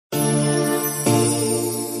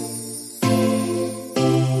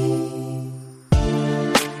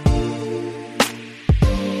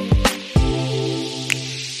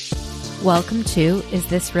Welcome to Is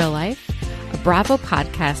This Real Life? A Bravo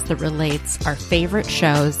podcast that relates our favorite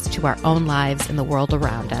shows to our own lives and the world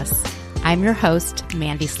around us. I'm your host,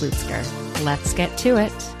 Mandy Slutsker. Let's get to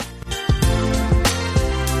it.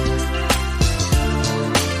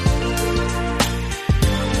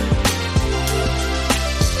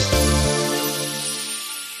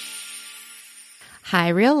 Hi,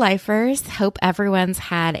 real lifers. Hope everyone's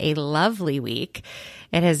had a lovely week.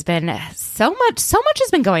 It has been so much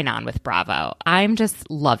has been going on with Bravo. I'm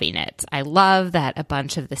just loving it. I love that a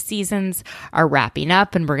bunch of the seasons are wrapping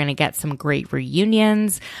up and we're going to get some great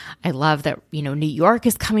reunions. I love that, New York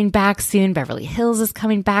is coming back soon. Beverly Hills is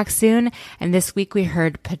coming back soon. And this week we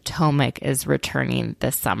heard Potomac is returning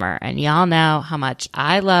this summer. And y'all know how much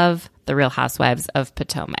I love The Real Housewives of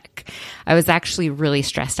Potomac. I was actually really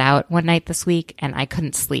stressed out one night this week and I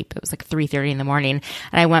couldn't sleep. It was like 3:30 in the morning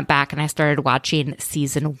and I went back and I started watching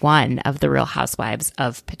season 1 of The Real Housewives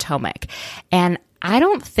of Potomac. And I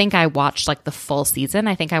don't think I watched like the full season.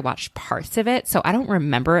 I think I watched parts of it. So I don't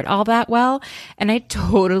remember it all that well. And I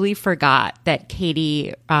totally forgot that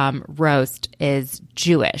Katie Roast is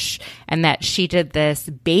Jewish and that she did this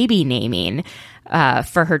baby naming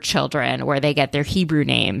for her children where they get their Hebrew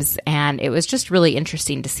names. And it was just really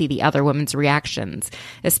interesting to see the other women's reactions,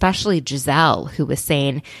 especially Giselle, who was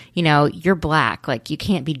saying, you're black, like you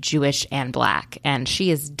can't be Jewish and black. And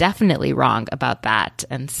she is definitely wrong about that.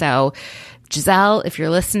 And so Giselle, if you're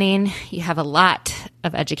listening, you have a lot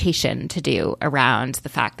of education to do around the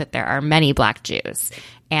fact that there are many black Jews.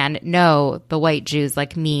 And no, the white Jews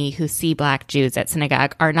like me who see black Jews at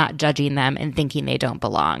synagogue are not judging them and thinking they don't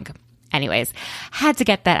belong. Anyways, had to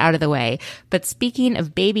get that out of the way. But speaking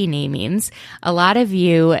of baby namings, a lot of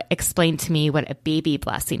you explained to me what a baby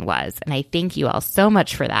blessing was. And I thank you all so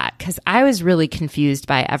much for that because I was really confused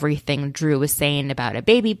by everything Drew was saying about a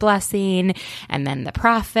baby blessing and then the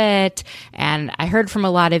prophet. And I heard from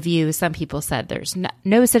a lot of you, some people said there's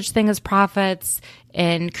no such thing as prophets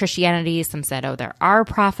in Christianity. Some said, there are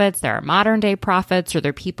prophets, there are modern day prophets, or there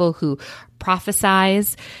are people who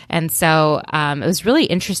prophesize. And so it was really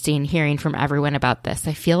interesting hearing from everyone about this.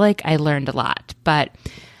 I feel like I learned a lot, but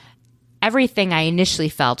everything I initially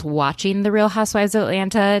felt watching The Real Housewives of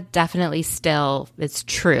Atlanta definitely still is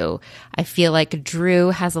true. I feel like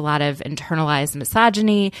Drew has a lot of internalized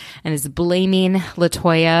misogyny and is blaming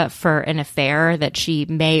LaToya for an affair that she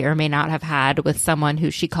may or may not have had with someone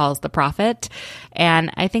who she calls the prophet.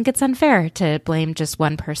 And I think it's unfair to blame just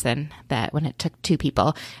one person that when it took two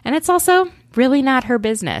people. And it's also really not her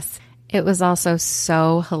business. It was also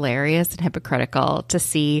so hilarious and hypocritical to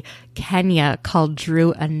see Kenya call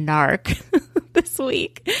Drew a narc this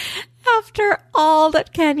week after all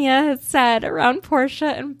that Kenya has said around Portia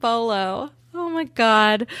and Bolo. Oh my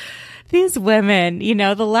God. These women,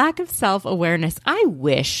 the lack of self-awareness. I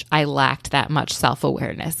wish I lacked that much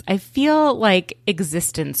self-awareness. I feel like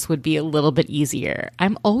existence would be a little bit easier.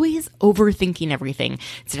 I'm always overthinking everything.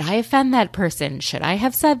 Did I offend that person? Should I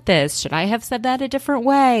have said this? Should I have said that a different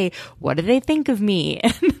way? What do they think of me?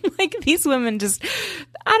 And these women just,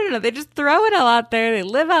 I don't know, they just throw it all out there. They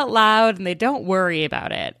live out loud and they don't worry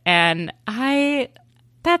about it. And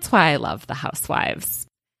that's why I love the Housewives.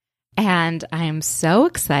 And I am so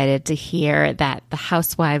excited to hear that the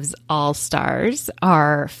Housewives All-Stars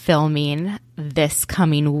are filming this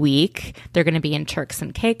coming week. They're going to be in Turks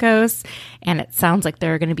and Caicos, and it sounds like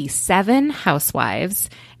there are going to be 7 housewives,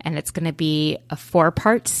 and it's going to be a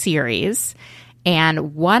 4-part series.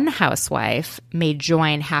 And one housewife may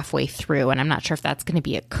join halfway through, and I'm not sure if that's going to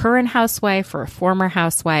be a current housewife or a former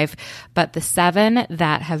housewife, but the 7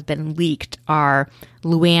 that have been leaked are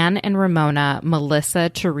Luann and Ramona, Melissa,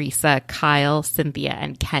 Teresa, Kyle, Cynthia,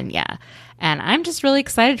 and Kenya. And I'm just really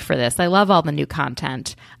excited for this. I love all the new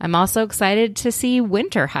content. I'm also excited to see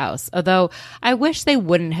Winter House, although I wish they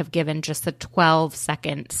wouldn't have given just a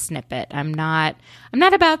 12-second snippet. I'm not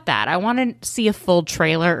about that. I want to see a full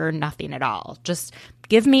trailer or nothing at all. Just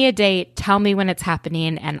give me a date, tell me when it's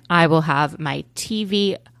happening, and I will have my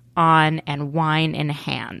TV on and wine in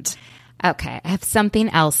hand. Okay, I have something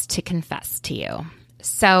else to confess to you.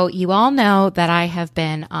 So you all know that I have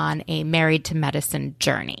been on a Married to Medicine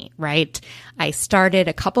journey, right? I started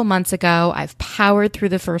a couple months ago. I've powered through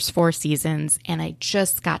the first 4 seasons and I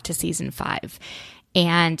just got to season 5.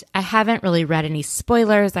 And I haven't really read any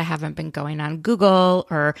spoilers. I haven't been going on Google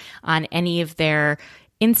or on any of their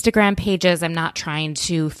Instagram pages. I'm not trying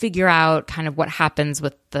to figure out kind of what happens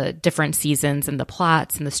with the different seasons and the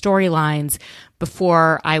plots and the storylines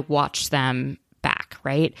before I watch them back,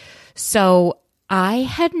 right? So I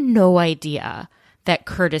had no idea that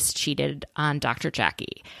Curtis cheated on Dr.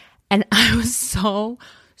 Jackie. And I was so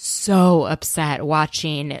so upset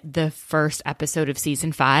watching the first episode of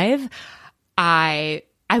season 5. I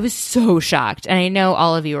was so shocked. And I know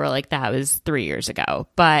all of you were like, that was 3 years ago,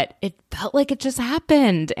 but it felt like it just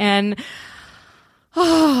happened. And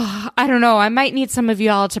I don't know. I might need some of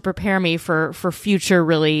y'all to prepare me for future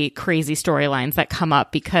really crazy storylines that come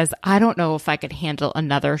up, because I don't know if I could handle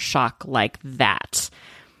another shock like that.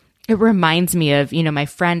 It reminds me of, my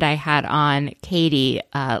friend I had on, Katie,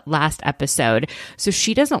 last episode. So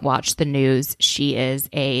she doesn't watch the news. She is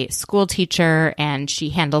a school teacher and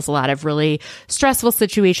she handles a lot of really stressful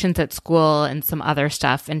situations at school and some other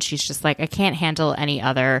stuff. And she's just like, I can't handle any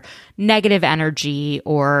other negative energy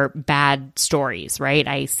or bad stories, right?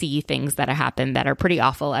 I see things that happen that are pretty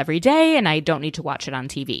awful every day and I don't need to watch it on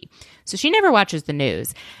TV. So she never watches the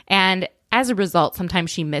news. And as a result, sometimes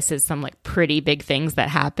she misses some like pretty big things that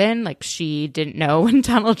happen. Like she didn't know when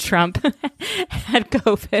Donald Trump had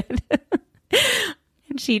COVID.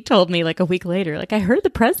 And she told me like a week later, like, I heard the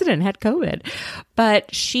president had COVID.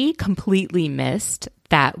 But she completely missed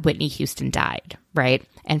that Whitney Houston died, right?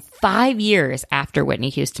 And 5 years after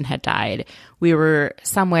Whitney Houston had died, we were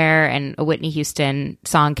somewhere and a Whitney Houston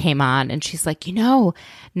song came on and she's like,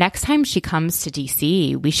 next time she comes to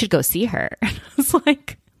DC, we should go see her. And I was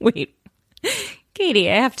like, wait. Katie,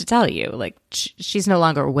 I have to tell you, like, she's no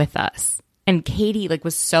longer with us. And Katie, like,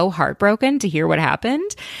 was so heartbroken to hear what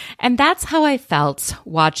happened. And that's how I felt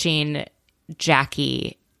watching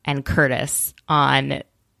Jackie and Curtis on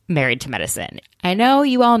Married to Medicine. I know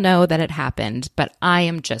you all know that it happened, but I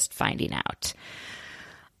am just finding out.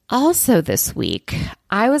 Also this week,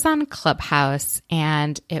 I was on Clubhouse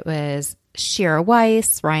and it was Shira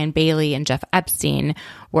Weiss, Ryan Bailey, and Jeff Epstein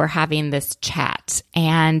were having this chat.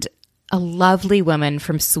 And a lovely woman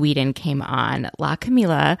from Sweden came on, La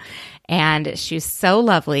Camilla, and she was so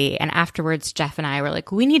lovely. And afterwards, Jeff and I were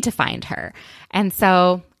like, we need to find her. And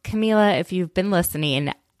so, Camilla, if you've been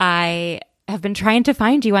listening, I have been trying to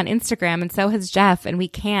find you on Instagram, and so has Jeff, and we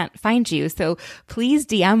can't find you. So please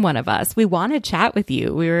DM one of us. We want to chat with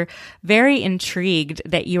you. We were very intrigued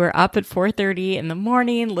that you were up at 4:30 in the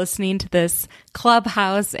morning listening to this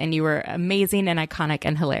Clubhouse, and you were amazing and iconic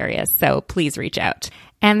and hilarious. So please reach out.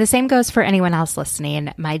 And the same goes for anyone else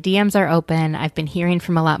listening. My DMs are open. I've been hearing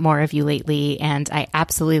from a lot more of you lately, and I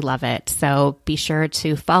absolutely love it. So be sure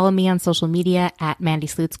to follow me on social media at Mandy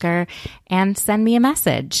Slutsker and send me a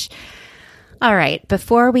message. All right,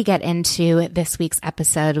 before we get into this week's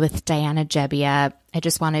episode with Diana Gebbia, I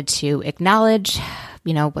just wanted to acknowledge,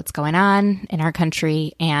 what's going on in our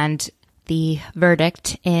country and the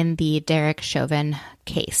verdict in the Derek Chauvin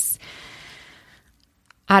case.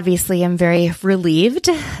 Obviously, I'm very relieved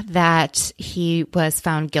that he was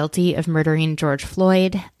found guilty of murdering George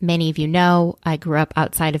Floyd. Many of you know I grew up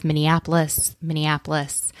outside of Minneapolis.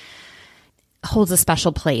 Minneapolis holds a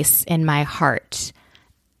special place in my heart.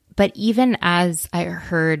 But even as I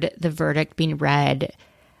heard the verdict being read,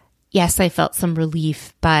 yes, I felt some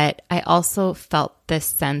relief, but I also felt this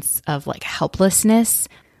sense of like helplessness.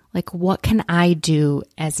 Like, what can I do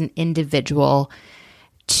as an individual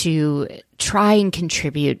to try and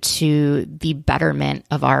contribute to the betterment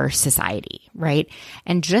of our society, right?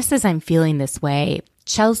 And just as I'm feeling this way,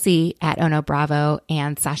 Chelsea at Ono Bravo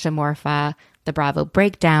and Sasha Morfa, the Bravo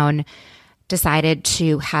Breakdown, decided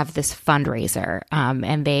to have this fundraiser,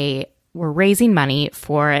 and they were raising money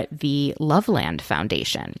for the Loveland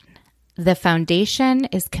Foundation. The foundation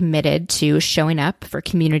is committed to showing up for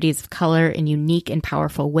communities of color in unique and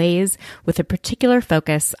powerful ways, with a particular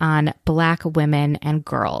focus on Black women and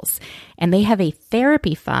girls. And they have a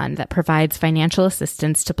therapy fund that provides financial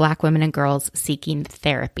assistance to Black women and girls seeking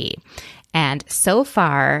therapy. And so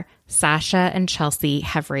far, Sasha and Chelsea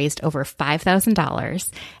have raised over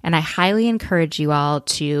 $5,000, and I highly encourage you all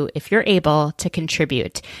to, if you're able, to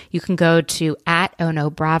contribute. You can go to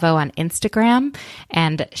 @OnoBravo on Instagram,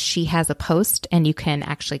 and she has a post, and you can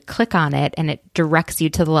actually click on it, and it directs you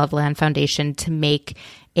to the Loveland Foundation to make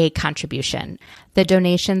a contribution. The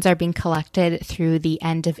donations are being collected through the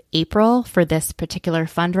end of April for this particular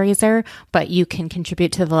fundraiser, but you can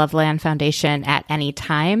contribute to the Loveland Foundation at any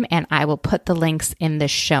time, and I will put the links in the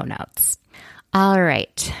show notes. All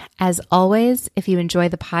right. As always, if you enjoy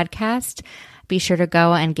the podcast, be sure to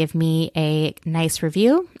go and give me a nice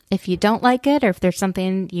review. If you don't like it, or if there's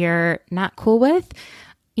something you're not cool with,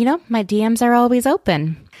 my DMs are always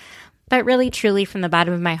open. But really, truly, from the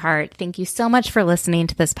bottom of my heart, thank you so much for listening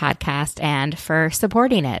to this podcast and for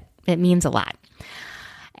supporting it. It means a lot.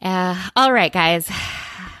 All right, guys.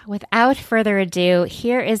 Without further ado,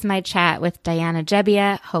 here is my chat with Diana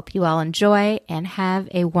Gebbia. Hope you all enjoy and have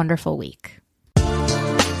a wonderful week.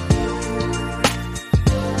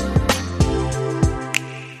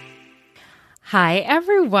 Hi,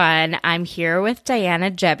 everyone. I'm here with Diana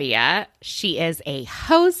Gebbia. She is a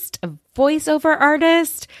host, a voiceover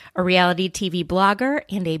artist, a reality TV blogger,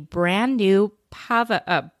 and a brand new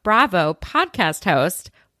Bravo podcast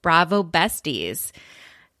host, Bravo Besties.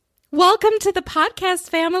 Welcome to the podcast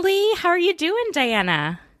family. How are you doing,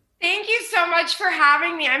 Diana? Thank you so much for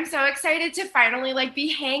having me. I'm so excited to finally be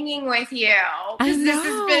hanging with you. Because this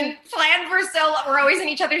has been planned for we're always in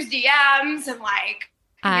each other's DMs and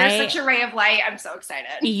you're such a ray of light. I'm so excited.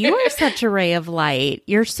 You are such a ray of light.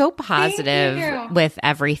 You're so positive with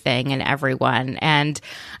everything and everyone. And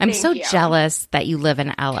I'm so jealous that you live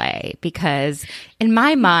in LA because in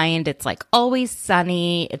my mind, it's always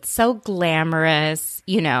sunny. It's so glamorous.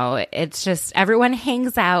 You know, it's just everyone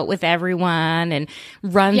hangs out with everyone and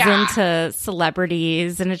runs into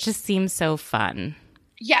celebrities. And it just seems so fun.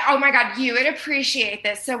 Yeah. Oh my God. You would appreciate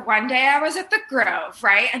this. So one day I was at the Grove,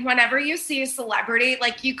 right? And whenever you see a celebrity,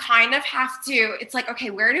 you kind of have to, it's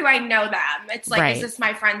okay, where do I know them? It's Is this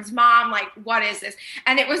my friend's mom? What is this?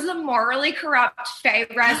 And it was the morally corrupt Faye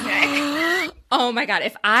Resnick. Oh my God.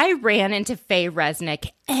 If I ran into Faye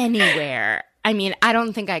Resnick anywhere, I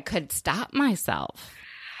don't think I could stop myself.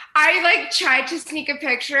 I tried to sneak a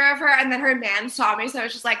picture of her and then her man saw me. So I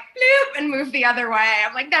was just bloop and moved the other way.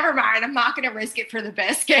 I'm never mind. I'm not going to risk it for the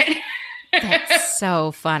biscuit. That's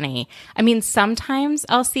so funny. Sometimes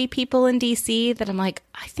I'll see people in DC that I'm I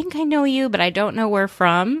think I know you, but I don't know where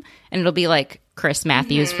from. And it'll be Chris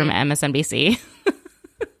Matthews from MSNBC.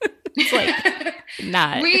 It's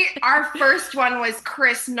not. Our first one was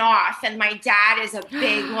Chris Noth, and my dad is a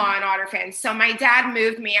big Law and Order fan. So my dad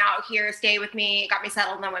moved me out here, stayed with me, got me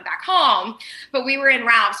settled, and then went back home. But we were in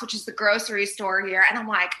Ralph's, which is the grocery store here. And I'm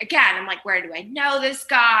where do I know this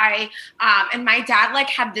guy? And my dad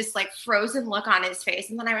had this frozen look on his face.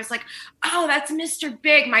 And then I was oh, that's Mr.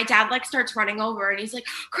 Big. My dad starts running over and he's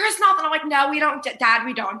Chris Noth. And I'm no, we don't, Dad,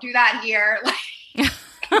 we don't do that here. And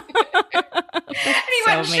he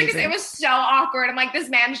went and shook his, it was so awkward. I'm this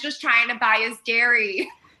man's just trying to buy his dairy.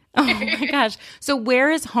 Oh my gosh. So where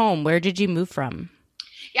is home? Where did you move from?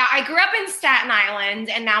 Yeah, I grew up in Staten Island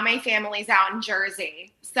and now my family's out in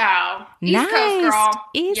Jersey. So East Coast girl.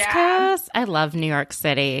 East Coast. I love New York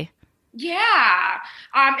City. Yeah.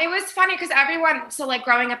 It was funny because everyone, so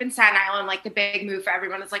growing up in Staten Island, the big move for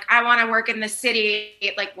everyone is I want to work in the city,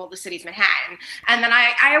 the city's Manhattan. And then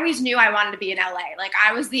I always knew I wanted to be in LA.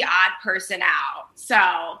 I was the odd person out. So,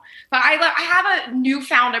 but I have a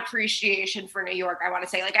newfound appreciation for New York. I want to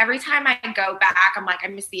say every time I go back, I'm I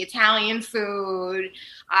miss the Italian food,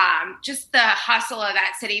 just the hustle of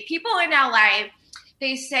that city. People in LA,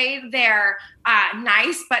 they say they're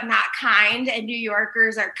nice but not kind, and New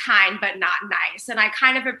Yorkers are kind but not nice. And I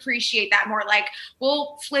kind of appreciate that more.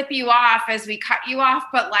 We'll flip you off as we cut you off,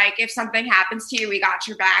 but if something happens to you, we got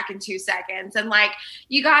your back in 2 seconds. And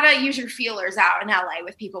you got to use your feelers out in LA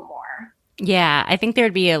with people more. Yeah, I think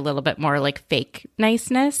there'd be a little bit more fake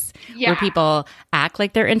niceness where people act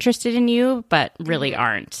like they're interested in you, but really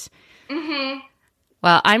aren't. Mm-hmm.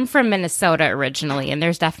 Well, I'm from Minnesota originally, and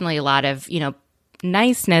there's definitely a lot of,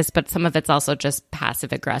 niceness, but some of it's also just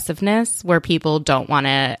passive aggressiveness where people don't want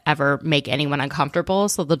to ever make anyone uncomfortable.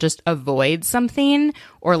 So they'll just avoid something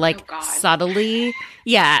or subtly.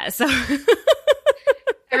 Yeah. So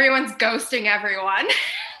everyone's ghosting everyone.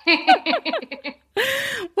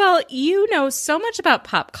 Well, you know so much about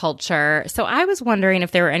pop culture. So I was wondering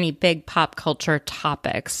if there were any big pop culture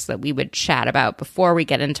topics that we would chat about before we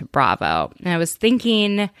get into Bravo. And I was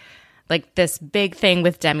thinking this big thing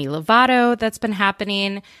with Demi Lovato that's been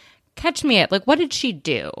happening. Catch me at what did she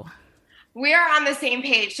do? We are on the same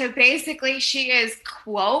page. So basically she is,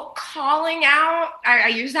 quote, calling out, I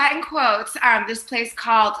use that in quotes, this place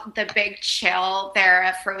called The Big Chill. They're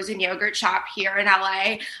a frozen yogurt shop here in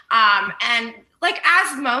LA. And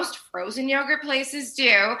as most frozen yogurt places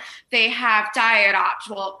do, they have diet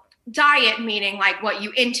options. Well, diet meaning what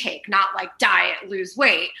you intake, not diet lose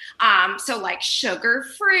weight. So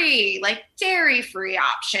sugar-free, dairy-free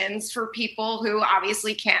options for people who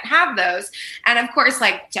obviously can't have those. And of course,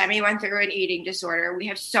 Demi went through an eating disorder. We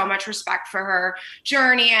have so much respect for her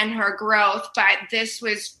journey and her growth, but this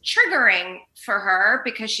was triggering for her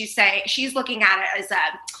because she's looking at it as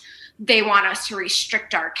they want us to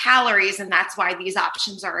restrict our calories, and that's why these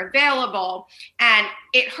options are available. And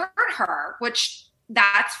it hurt her, which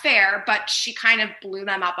that's fair, but she kind of blew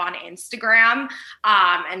them up on Instagram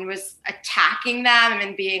and was attacking them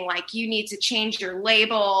and being you need to change your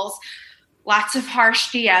labels. Lots of harsh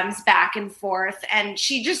DMs back and forth. And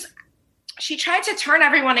she tried to turn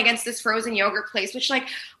everyone against this frozen yogurt place, which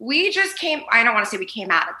we just I don't want to say we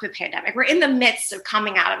came out of the pandemic. We're in the midst of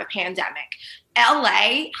coming out of a pandemic.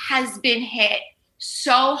 LA has been hit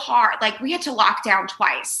so hard. Like we had to lock down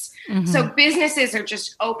twice. So businesses are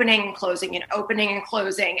just opening and closing and opening and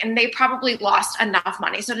closing, and they probably lost enough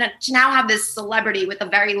money. So to now have this celebrity with a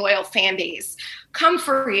very loyal fan base come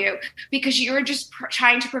for you because you're just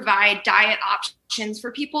trying to provide diet options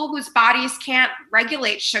for people whose bodies can't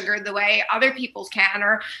regulate sugar the way other people can,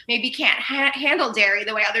 or maybe can't handle dairy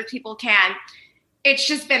the way other people can. It's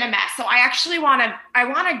just been a mess. So I actually want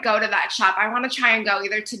to go to that shop. I want to try and go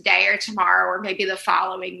either today or tomorrow or maybe the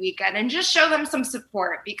following weekend and just show them some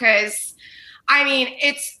support because, I mean,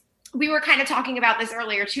 we were kind of talking about this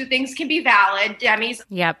earlier. Two things can be valid. Demi's,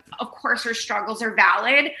 of course, her struggles are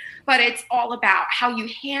valid, but it's all about how you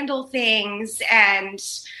handle things. And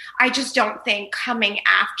I just don't think coming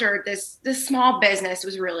after this small business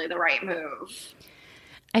was really the right move.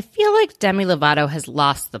 I feel like Demi Lovato has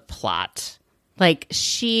lost the plot. Like,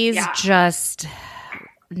 she's just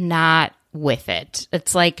not with it.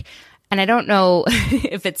 It's like, and I don't know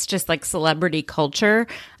if it's just like celebrity culture.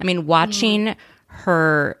 I mean, watching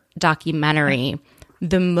her documentary,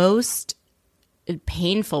 the most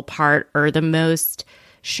painful part or the most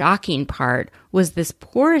shocking part was this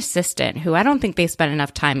poor assistant who I don't think they spent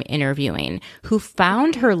enough time interviewing, who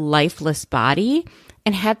found her lifeless body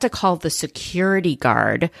and had to call the security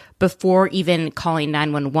guard before even calling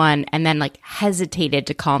 911, and then like hesitated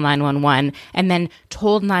to call 911 and then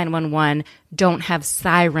told 911 don't have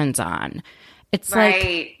sirens on. It's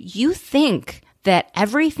like, you think that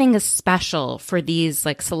everything is special for these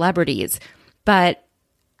like celebrities, but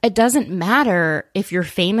it doesn't matter if you're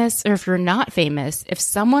famous or if you're not famous. If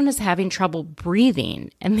someone is having trouble breathing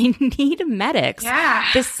and they need medics,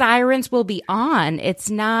 the sirens will be on. It's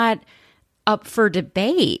not up for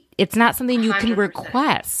debate. It's not something you can 100%.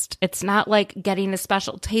 request. It's not like getting a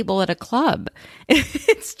special table at a club.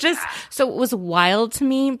 It's just, so it was wild to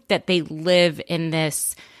me that they live in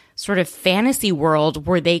this sort of fantasy world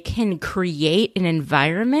where they can create an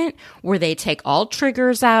environment where they take all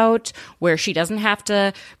triggers out, where she doesn't have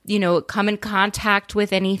to, you know, come in contact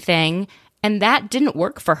with anything. And that didn't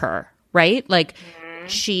work for her, right? Like,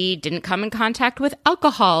 she didn't come in contact with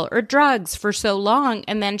alcohol or drugs for so long.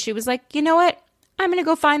 And then she was like, you know what? I'm going to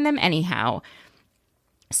go find them anyhow.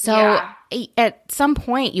 So at some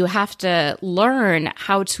point, you have to learn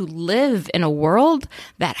how to live in a world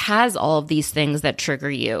that has all of these things that trigger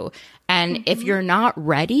you. And if you're not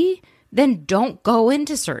ready, then don't go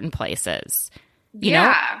into certain places. You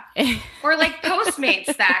know? Or like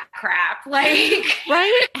Postmates that crap. Like,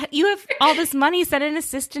 right? You have all this money, send an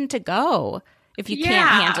assistant to go if you can't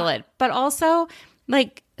handle it. But also,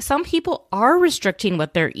 like, some people are restricting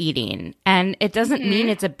what they're eating, and it doesn't mean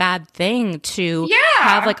it's a bad thing to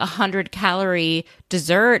have like 100-calorie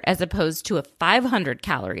dessert as opposed to a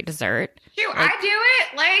 500-calorie dessert. Shoot, like, I do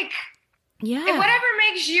it like, whatever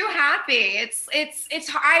makes you happy.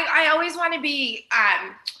 I always want to be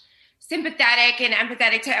sympathetic and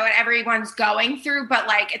empathetic to what everyone's going through, but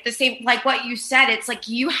like at the same, like what you said, it's like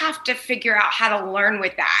you have to figure out how to learn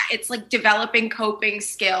with that. It's like developing coping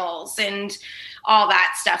skills and all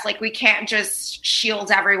that stuff. Like, we can't just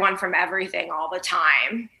shield everyone from everything all the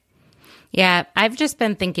time. Yeah, I've just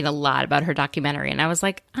been thinking a lot about her documentary, and I was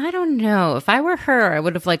like, I don't know. If I were her, I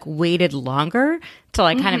would have like waited longer till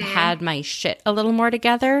I kind of had my shit a little more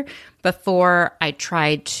together before I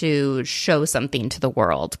tried to show something to the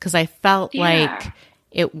world, because I felt like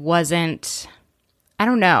it wasn't, I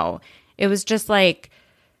don't know. It was just like,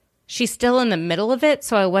 she's still in the middle of it,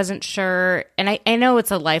 so I wasn't sure. And I know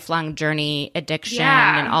it's a lifelong journey, addiction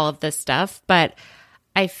and all of this stuff, but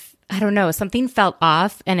I don't know, something felt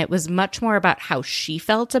off, and it was much more about how she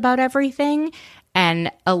felt about everything and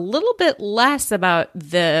a little bit less about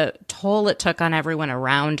the toll it took on everyone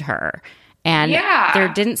around her. And there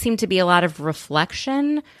didn't seem to be a lot of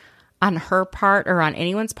reflection on her part or on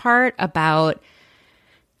anyone's part about,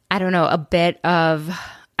 I don't know, a bit of,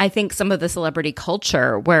 I think, some of the celebrity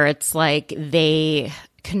culture where it's like they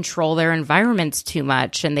control their environments too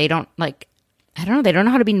much and they don't like, I don't know, they don't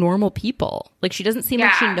know how to be normal people. Like, she doesn't seem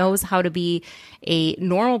like she knows how to be a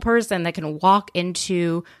normal person that can walk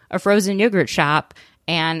into a frozen yogurt shop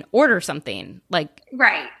and order something. Like,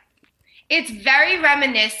 it's very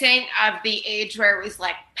reminiscent of the age where it was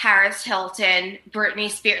like Paris Hilton, Britney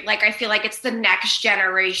Spears. Like, I feel like it's the next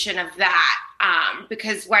generation of that.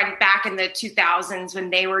 Because when back in the 2000s, when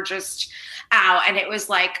they were just out and it was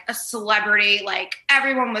like a celebrity, like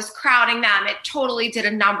everyone was crowding them. It totally did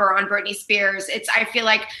a number on Britney Spears. I feel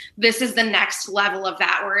like this is the next level of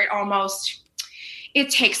that, where it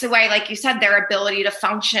takes away, like you said, their ability to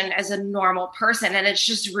function as a normal person. And it's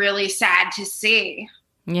just really sad to see.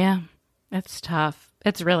 Yeah, it's tough.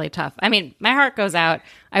 It's really tough. I mean, my heart goes out.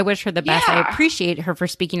 I wish her the best. Yeah. I appreciate her for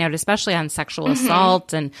speaking out, especially on sexual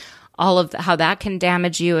assault and all of how that can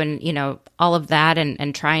damage you and, you know, all of that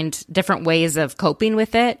and trying different ways of coping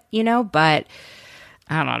with it, you know, but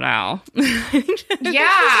I don't know.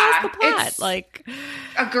 Yeah. The plot. Like,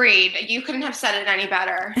 agreed. You couldn't have said it any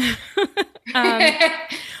better.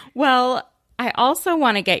 Well, I also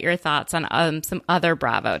want to get your thoughts on some other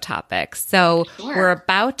Bravo topics. So we're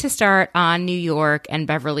about to start on New York and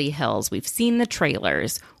Beverly Hills. We've seen the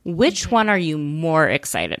trailers. Which one are you more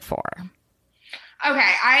excited for?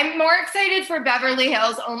 Okay, I'm more excited for Beverly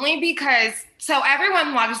Hills only because, so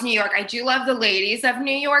everyone loves New York. I do love the ladies of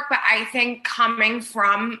New York, but I think coming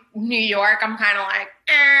from New York, I'm kind of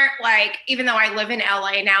like, even though I live in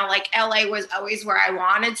LA now, like LA was always where I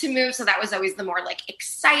wanted to move. So that was always the more like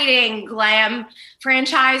exciting glam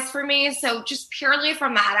franchise for me. So just purely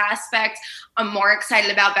from that aspect, I'm more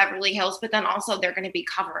excited about Beverly Hills, but then also they're going to be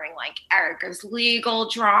covering like Erica's legal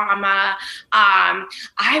drama.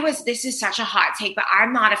 This is such a hot take, but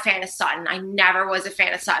I'm not a fan of Sutton. I never was a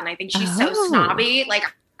fan of Sutton. I think she's so snobby. Like,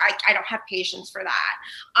 I don't have patience for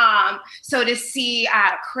that. So to see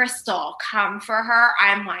Crystal come for her,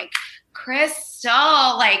 I'm like,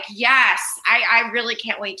 Crystal, like, yes, I really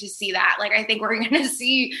can't wait to see that. Like, I think we're going to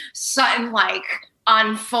see Sutton like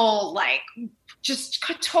unfold, like just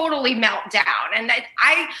totally melt down. And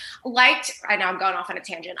I know I'm going off on a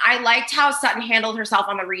tangent. I liked how Sutton handled herself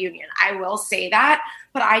on the reunion. I will say that,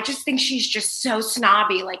 but I just think she's just so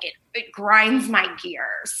snobby. Like it grinds my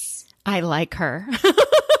gears. I like her.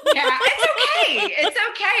 Yeah, it's okay. It's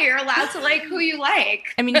okay. You're allowed to like who you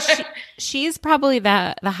like. I mean, she's probably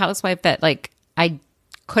the housewife that like I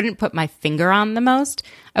couldn't put my finger on the most.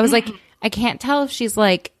 I was like, I can't tell if she's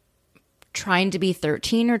like trying to be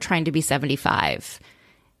 13 or trying to be 75.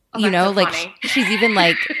 You know, so like she's even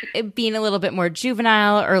like being a little bit more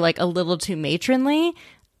juvenile or like a little too matronly.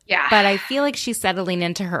 Yeah. But I feel like she's settling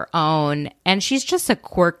into her own, and she's just a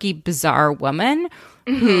quirky, bizarre woman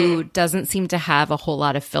who doesn't seem to have a whole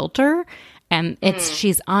lot of filter. And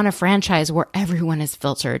she's on a franchise where everyone is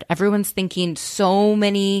filtered. Everyone's thinking so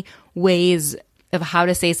many ways of how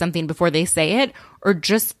to say something before they say it, or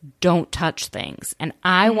just don't touch things. And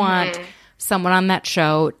I want someone on that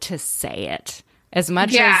show to say it. As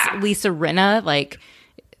much as Lisa Rinna like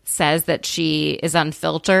says that she is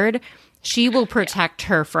unfiltered, she will protect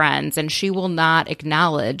her friends and she will not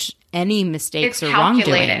acknowledge any mistakes or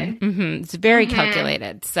wrongdoing. It's very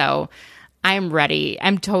calculated. So I'm ready.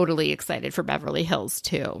 I'm totally excited for Beverly Hills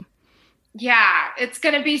too. Yeah, it's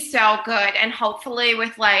going to be so good. And hopefully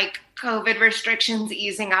with like COVID restrictions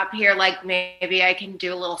easing up here, like maybe I can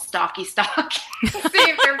do a little stalky stalk, see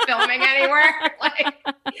if they're filming anywhere. Like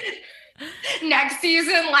next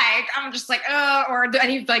season, like I'm just like, or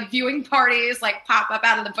any like viewing parties like pop up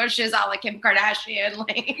out of the bushes, all like Kim Kardashian.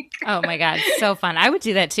 Like, oh my God, so fun. I would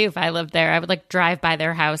do that too if I lived there. I would like drive by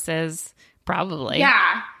their houses, probably.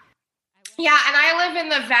 Yeah. Yeah, and I live in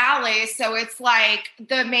the Valley, so it's like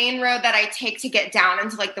the main road that I take to get down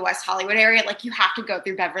into like the West Hollywood area. Like you have to go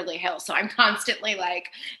through Beverly Hills, so I'm constantly like,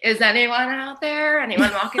 "Is anyone out there?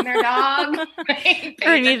 Anyone walking their dog?"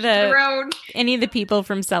 Or any of the people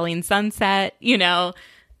from Selling Sunset, you know,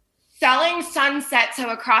 Selling Sunset. So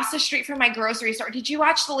across the street from my grocery store. Did you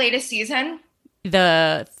watch the latest season?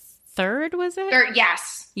 The third, was it? Third,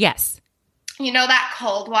 yes. Yes. You know that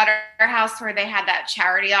Coldwater house where they had that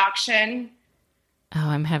charity auction? Oh,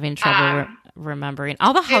 I'm having trouble remembering.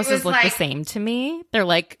 All the houses look the same to me. They're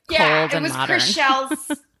like cold and modern.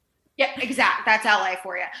 Chrishell's. Yeah, exact. That's LA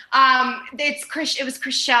for you. It was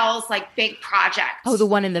Chrishell's like big project. Oh, the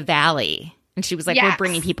one in the Valley. And she was like, "We're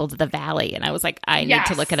bringing people to the Valley," and I was like, "I need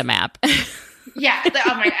to look at a map." Yeah,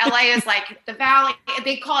 LA is like the Valley.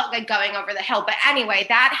 They call it like going over the hill. But anyway,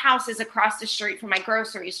 that house is across the street from my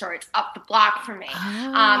grocery store. It's up the block from me.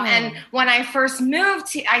 Oh. And when I first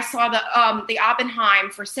moved, I saw the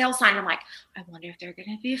Oppenheim for sale sign. I'm like, I wonder if they're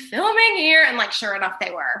going to be filming here. And like, sure enough,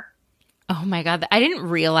 they were. Oh my God. I didn't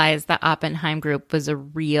realize the Oppenheim group was a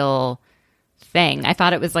real thing. I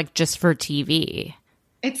thought it was like just for TV.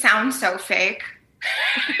 It sounds so fake.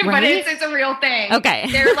 Right? But it's a real thing. Okay.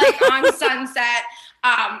 They're like on Sunset.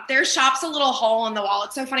 Their shop's a little hole in the wall.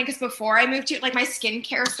 It's so funny because before I moved here, like my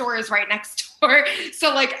skincare store is right next door.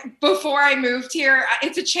 So like before I moved here,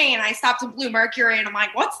 it's a chain. I stopped at Blue Mercury and I'm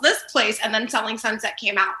like, what's this place? And then Selling Sunset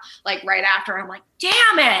came out like right after. I'm like,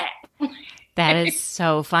 damn it. That is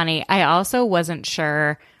so funny. I also wasn't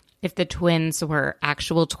sure if the twins were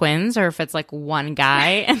actual twins or if it's like one guy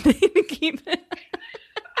and they keep it.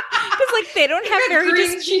 Because like they don't have very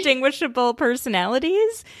distinguishable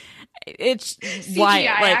personalities. It's CGI why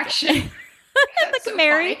like action. That's so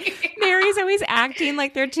Mary, funny. Mary's always acting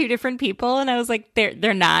like they're two different people, and I was like,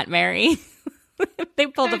 they're not, Mary. They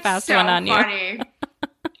pulled a fast so one on funny.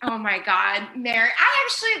 Oh my God, Mary. I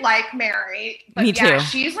actually like Mary, but Me too.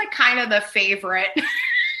 She's like kind of the favorite.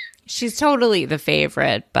 She's totally the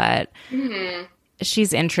favorite, but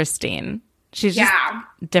she's interesting. She's just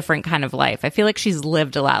different kind of life. I feel like she's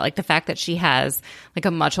lived a lot. Like the fact that she has like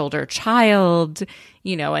a much older child,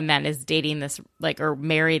 you know, and then is dating this or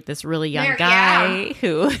married this really young guy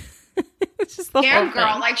who it's just the whole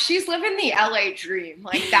girl. thing. Like she's living the LA dream.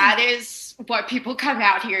 Like that is what people come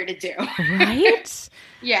out here to do. Right?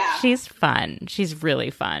 Yeah. She's fun. She's really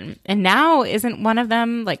fun. And now isn't one of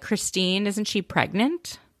them like Christine, isn't she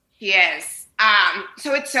pregnant? She is.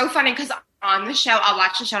 So it's so funny because on the show, I'll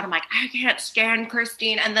watch the show and I'm like, I can't stand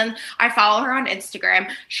Christine. And then I follow her on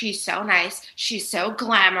Instagram. She's so nice. She's so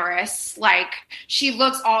glamorous. Like she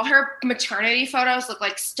looks, all her maternity photos look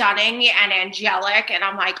like stunning and angelic. And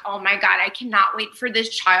I'm like, oh my God, I cannot wait for this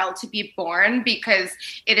child to be born because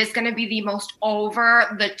it is going to be the most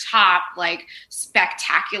over the top, like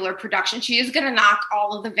spectacular production. She is going to knock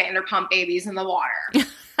all of the Vanderpump babies in the water.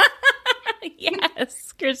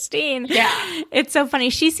 Yes, Christine. Yeah. It's so funny.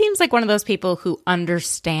 She seems like one of those people who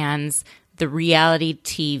understands the reality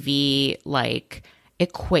TV like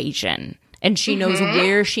equation. And she knows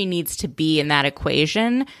where she needs to be in that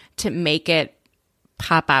equation to make it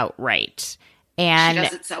pop out right. And she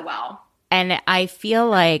does it so well. And I feel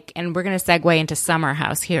like, and we're going to segue into Summer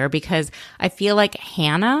House here because I feel like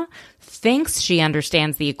Hannah thinks she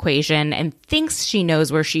understands the equation and thinks she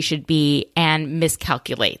knows where she should be and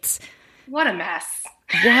miscalculates. What a mess.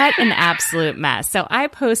 What an absolute mess. So I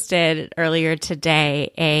posted earlier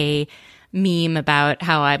today a meme about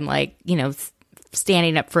how I'm like, you know,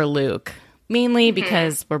 standing up for Luke, mainly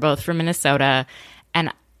because we're both from Minnesota.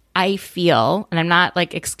 And I feel, and I'm not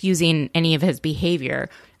like excusing any of his behavior,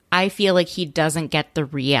 I feel like he doesn't get the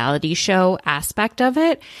reality show aspect of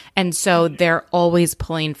it. And so they're always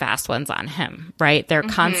pulling fast ones on him, right? They're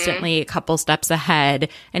constantly a couple steps ahead.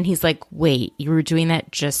 And he's like, wait, you were doing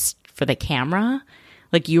that just for the camera?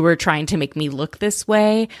 Like you were trying to make me look this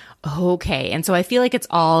way? Okay. And so I feel like it's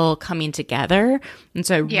all coming together. And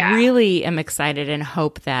so I really am excited and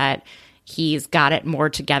hope that he's got it more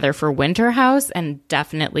together for Winter House and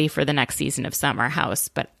definitely for the next season of Summer House.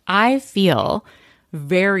 But I feel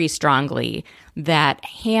very strongly that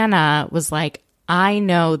Hannah was like, I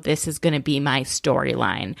know this is going to be my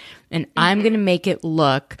storyline and I'm going to make it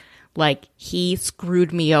look like he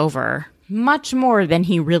screwed me over much more than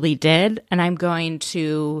he really did. And I'm going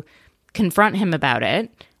to confront him about it.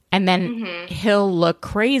 And then he'll look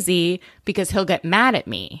crazy because he'll get mad at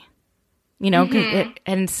me, you know?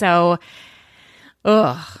 And so,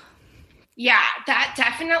 ugh. Yeah, that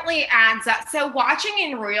definitely adds up. So watching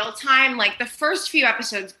in real time, like the first few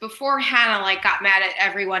episodes before Hannah like got mad at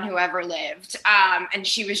everyone who ever lived, and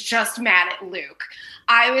she was just mad at Luke.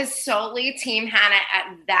 I was solely team Hannah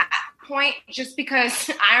at that point, just because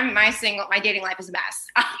my dating life is a mess.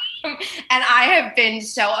 And I have been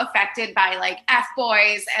so affected by like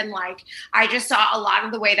F-boys and like I just saw a lot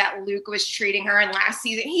of the way that Luke was treating her in last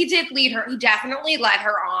season. He definitely led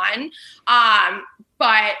her on.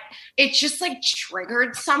 But it just like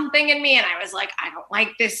triggered something in me. And I was like, I don't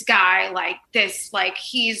like this guy like this. Like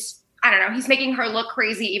he's making her look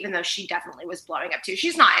crazy, even though she definitely was blowing up too.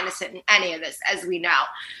 She's not innocent in any of this, as we know.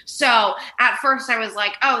 So at first I was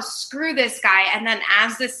like, oh, screw this guy. And then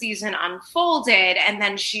as the season unfolded, and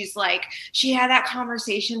then she had that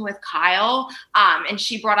conversation with Kyle, and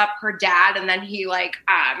she brought up her dad, and then he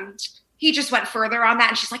just went further on that.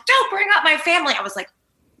 And she's like, don't bring up my family. I was like,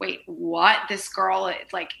 wait, what? This girl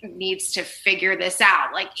like needs to figure this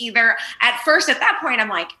out. Like either at first at that point, I'm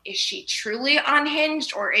like, is she truly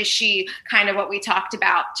unhinged or is she kind of what we talked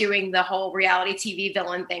about doing the whole reality TV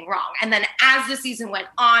villain thing wrong? And then as the season went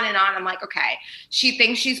on and on, I'm like, okay, she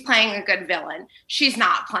thinks she's playing a good villain. She's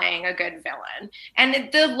not playing a good villain.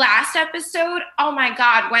 And the last episode, oh my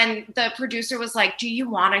God, when the producer was like, do you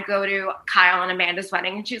want to go to Kyle and Amanda's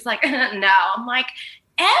wedding? And she was like, no. I'm like,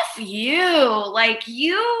 F you, like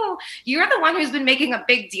you're the one who's been making a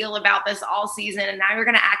big deal about this all season. And now you're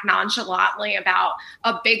going to act nonchalantly about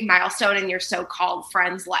a big milestone in your so-called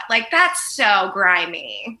friend's life. Like that's so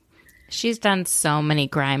grimy. She's done so many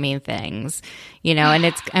grimy things, you know,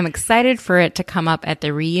 and I'm excited for it to come up at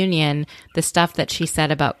the reunion, the stuff that she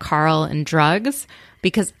said about Carl and drugs,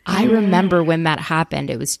 because I remember when that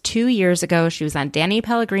happened. It was 2 years ago. She was on Danny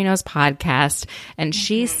Pellegrino's podcast and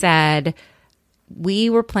she said, we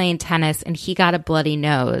were playing tennis and he got a bloody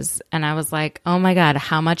nose. And I was like, oh my God,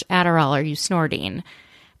 how much Adderall are you snorting?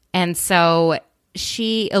 And so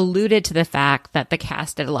she alluded to the fact that the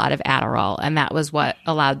cast did a lot of Adderall, and that was what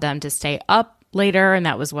allowed them to stay up later, and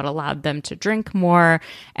that was what allowed them to drink more.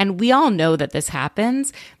 And we all know that this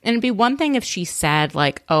happens. And it'd be one thing if she said,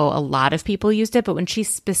 like, oh, a lot of people used it, but when she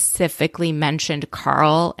specifically mentioned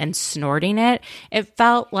Carl and snorting it, it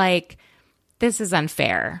felt like this is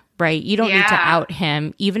unfair, right? You don't need to out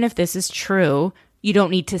him. Even if this is true, you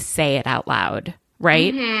don't need to say it out loud,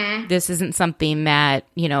 right? Mm-hmm. This isn't something that,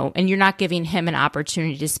 you know, and you're not giving him an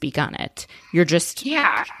opportunity to speak on it. You're just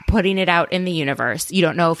putting it out in the universe. You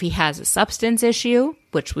don't know if he has a substance issue,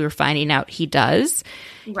 which we were finding out he does.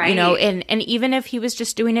 Right. You know, and even if he was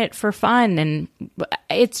just doing it for fun, and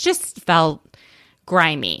it's just felt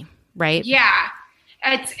grimy, right? Yeah.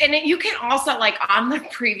 You can also, like, on the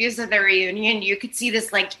previews of the reunion, you could see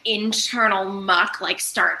this, like, internal muck, like,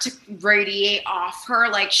 start to radiate off her.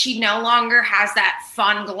 Like, she no longer has that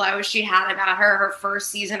fun glow she had about her first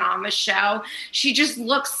season on the show. She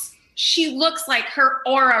looks like her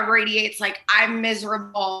aura radiates like, I'm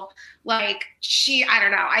miserable. Like, I don't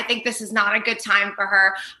know. I think this is not a good time for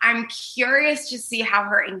her. I'm curious to see how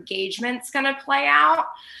her engagement's going to play out,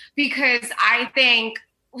 because I think –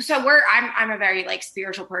 so I'm a very, like,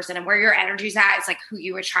 spiritual person, and where your energy's at, it's like who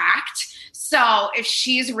you attract. So if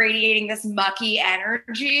she's radiating this mucky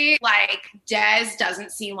energy, like, Des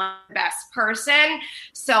doesn't seem like the best person.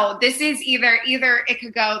 So this is either it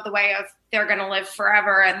could go the way of they're going to live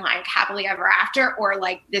forever and, like, happily ever after, or,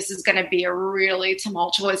 like, this is going to be a really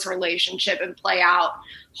tumultuous relationship and play out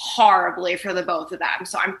horribly for the both of them.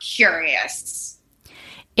 So I'm curious.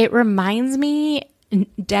 It reminds me,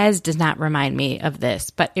 Des does not remind me of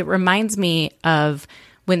this, but it reminds me of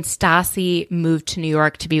when Stassi moved to New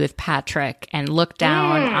York to be with Patrick and looked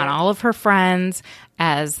down on all of her friends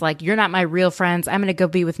as, like, you're not my real friends. I'm going to go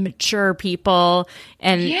be with mature people.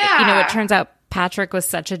 And, you know, it turns out Patrick was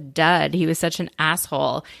such a dud. He was such an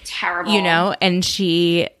asshole. Terrible. You know, and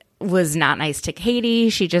she was not nice to Katie.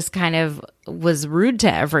 She just kind of was rude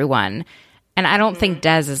to everyone. And I don't think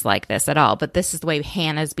Des is like this at all, but this is the way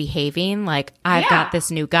Hannah's behaving. Like, I've got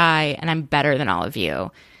this new guy and I'm better than all of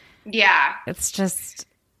you. Yeah. It's just,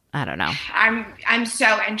 I don't know. I'm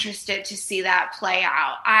so interested to see that play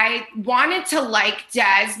out. I wanted to like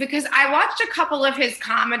Des because I watched a couple of his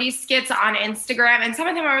comedy skits on Instagram, and some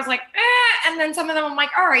of them I was like, and then some of them I'm like,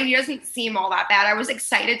 all right, he doesn't seem all that bad. I was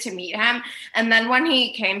excited to meet him. And then when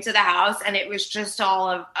he came to the house and it was just all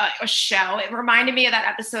of a show, it reminded me of that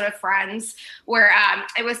episode of Friends where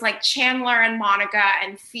it was like Chandler and Monica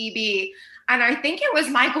and Phoebe. And I think it was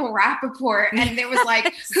Michael Rappaport. And it was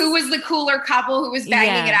like, who was the cooler couple who was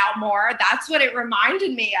banging it out more? That's what it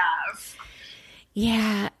reminded me of.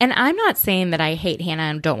 Yeah. And I'm not saying that I hate Hannah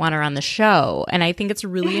and don't want her on the show. And I think it's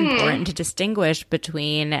really important to distinguish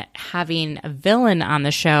between having a villain on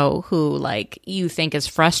the show who, like, you think is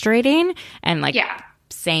frustrating and, like,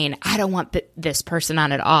 saying, I don't want this person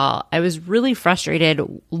on at all. I was really frustrated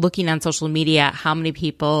looking on social media how many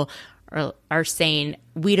people are saying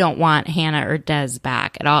we don't want Hannah or Des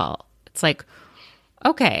back at all. It's like,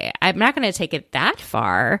 okay, I'm not going to take it that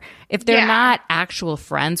far. If they're not actual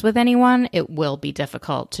friends with anyone, it will be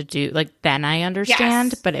difficult to do. Like, then I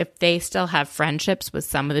understand. Yes. But if they still have friendships with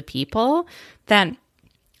some of the people, then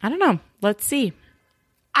I don't know. Let's see.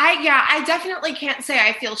 I definitely can't say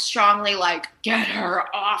I feel strongly like, get her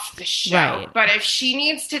off the show. Right. But if she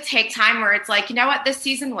needs to take time where it's like, you know what, this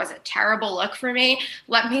season was a terrible look for me.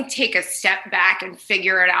 Let me take a step back and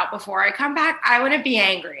figure it out before I come back. I wouldn't be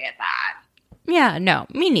angry at that. Yeah, no,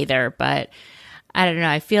 me neither. But I don't know.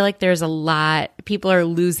 I feel like there's a lot. People are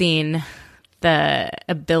losing the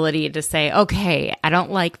ability to say, okay, I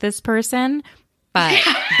don't like this person, but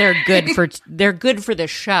they're good for the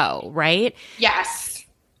show, right? Yes.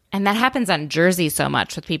 And that happens on Jersey so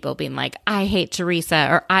much with people being like, I hate Teresa,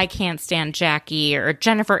 or I can't stand Jackie, or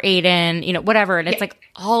Jennifer Aiden, you know, whatever. And it's like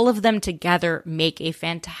all of them together make a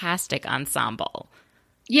fantastic ensemble.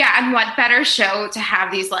 Yeah, and what better show to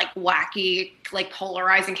have these, like, wacky, like,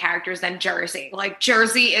 polarizing characters than Jersey? Like,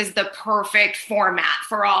 Jersey is the perfect format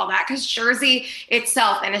for all that, because Jersey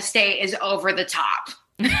itself in a state is over the top.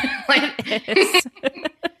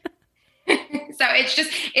 So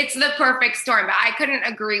it's the perfect storm. But I couldn't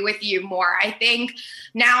agree with you more. I think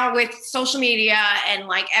now with social media and,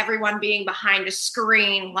 like, everyone being behind a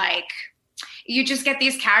screen, like, you just get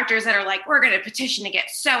these characters that are like, we're going to petition to get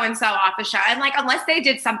so-and-so off the show. And, like, unless they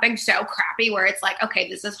did something so crappy where it's like, okay,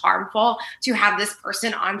 this is harmful to have this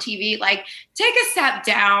person on TV, like, take a step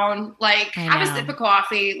down, like, have a sip of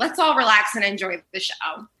coffee. Let's all relax and enjoy the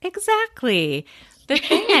show. Exactly. The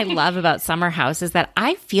thing I love about Summer House is that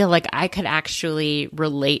I feel like I could actually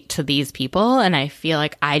relate to these people, and I feel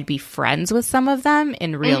like I'd be friends with some of them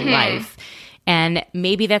in real life. And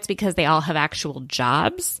maybe that's because they all have actual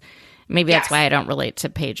jobs. Maybe that's why I don't relate to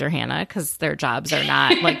Paige or Hannah, because their jobs are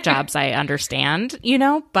not like jobs I understand, you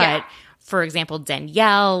know? But for example,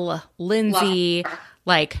 Danielle, Lindsay,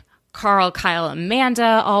 like Carl, Kyle,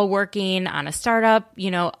 Amanda all working on a startup,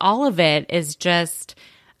 you know, all of it is just,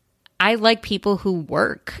 I like people who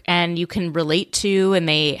work and you can relate to, and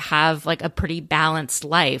they have like a pretty balanced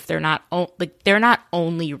life. They're not they're not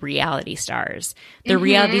only reality stars. They're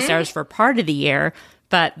reality stars for part of the year,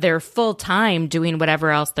 but they're full time doing whatever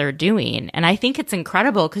else they're doing. And I think it's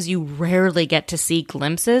incredible because you rarely get to see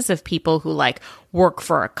glimpses of people who like work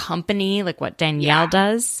for a company, like what Danielle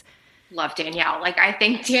does. Love Danielle. Like, I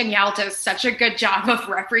think Danielle does such a good job of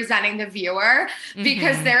representing the viewer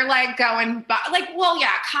because they're like going, like, well,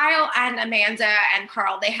 yeah, Kyle and Amanda and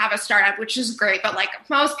Carl, they have a startup, which is great, but like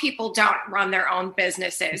most people don't run their own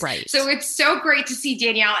businesses. Right. So it's so great to see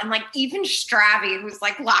Danielle and like even Stravy, who's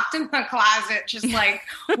like locked in the closet, just like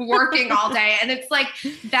working all day. And it's like,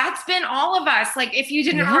 that's been all of us. Like, if you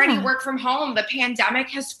didn't already work from home, the pandemic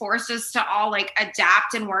has forced us to all like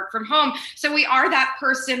adapt and work from home. So we are that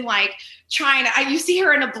person like, trying to, you see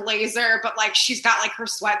her in a blazer, but like she's got like her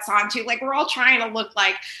sweats on too. Like we're all trying to look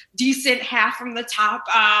like decent, half from the top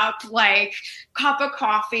up, like cup of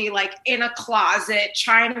coffee, like in a closet,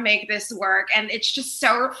 trying to make this work. And it's just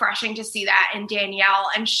so refreshing to see that in Danielle.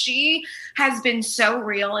 And she has been so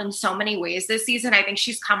real in so many ways this season. I think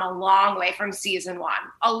she's come a long way from season one,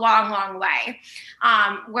 a long, long way.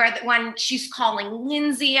 When she's calling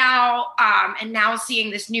Lindsay out, and now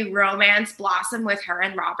seeing this new romance blossom with her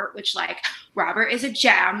and Robert, which like Robert is a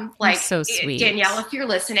gem. Like, so sweet. Danielle, if you're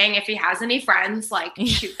listening, if he has any friends, like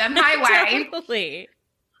shoot them my way. Totally.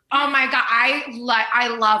 Oh my God.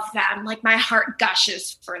 I love them. Like my heart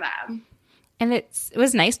gushes for them. And it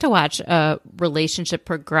was nice to watch a relationship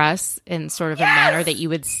progress in sort of a manner that you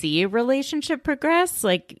would see a relationship progress.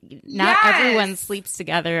 Like not everyone sleeps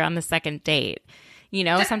together on the second date. You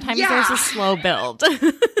know, sometimes there's a slow build.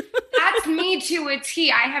 That's me to a T.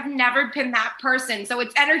 I have never been that person. So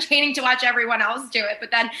it's entertaining to watch everyone else do it. But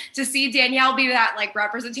then to see Danielle be that like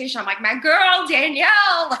representation, I'm like, my girl, Danielle,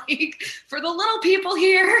 like for the little people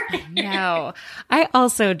here. No, I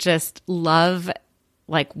also just love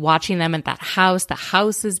like watching them at that house. The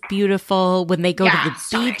house is beautiful. When they go to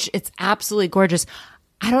the beach, it's absolutely gorgeous.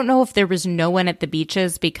 I don't know if there was no one at the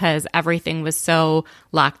beaches because everything was so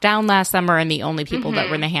locked down last summer and the only people that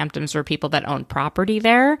were in the Hamptons were people that owned property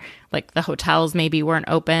there. Like the hotels maybe weren't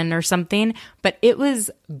open or something, but it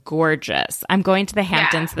was gorgeous. I'm going to the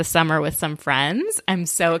Hamptons this summer with some friends. I'm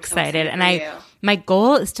so excited. And my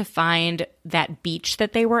goal is to find that beach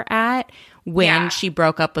that they were at when she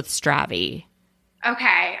broke up with Stravy.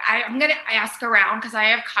 Okay, I'm going to ask around because I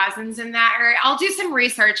have cousins in that area. I'll do some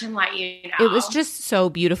research and let you know. It was just so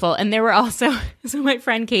beautiful. And there were also, so my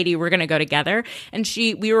friend Katie, we're going to go together, and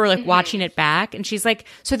we were like watching it back, and she's like,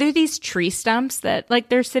 so there are these tree stumps that like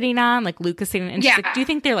they're sitting on, like Luca's sitting, and she's like, do you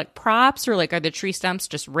think they're like props or like are the tree stumps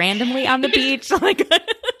just randomly on the beach? Like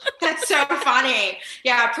that's so funny.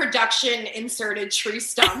 Yeah, production inserted tree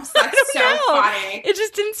stumps. That's so funny. It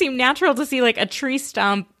just didn't seem natural to see like a tree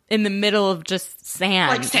stump in the middle of just sand.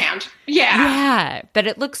 Like sand. Yeah. Yeah. But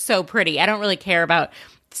it looks so pretty. I don't really care about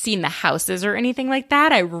seeing the houses or anything like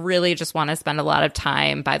that. I really just want to spend a lot of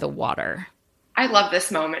time by the water. I love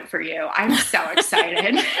this moment for you. I'm so excited.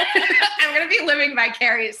 I'm going to be living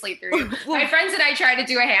vicariously through you. My friends and I tried to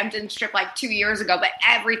do a Hamptons trip like 2 years ago, but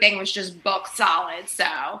everything was just booked solid.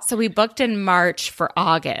 So we booked in March for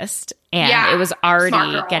August, and it was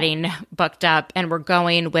already getting booked up. And we're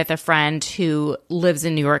going with a friend who lives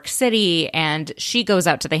in New York City, and she goes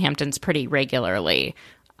out to the Hamptons pretty regularly.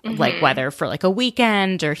 Like whether for like a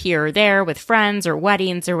weekend or here or there with friends or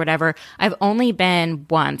weddings or whatever. I've only been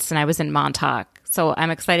once, and I was in Montauk. So I'm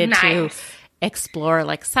excited to explore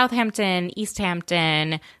like Southampton, East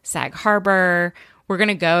Hampton, Sag Harbor. We're going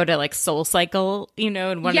to go to like Soul Cycle, you know,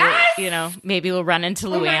 and wonder, you know, maybe we'll run into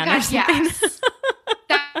Luann or something. Yes.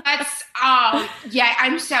 That's,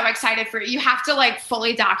 I'm so excited for you. You have to like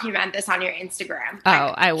fully document this on your Instagram.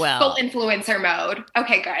 Like, I will. Full influencer mode.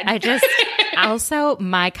 Okay, good. I just, also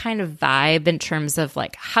my kind of vibe in terms of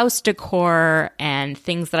like house decor and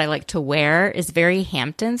things that I like to wear is very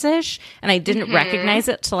Hamptons-ish. And I didn't recognize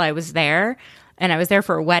it till I was there. And I was there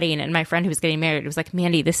for a wedding, and my friend who was getting married was like,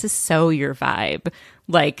 Mandy, this is so your vibe.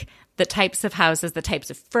 Like the types of houses, the types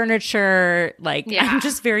of furniture, like I'm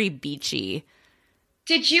just very beachy.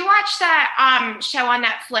 Did you watch that show on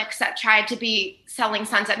Netflix that tried to be Selling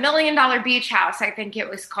Sunset? $1 Million Beach House, I think it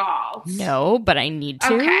was called. No, but I need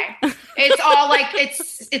to. Okay. It's all like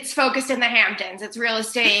it's focused in the Hamptons. It's real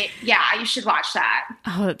estate. Yeah, you should watch that.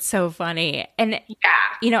 Oh, it's so funny. And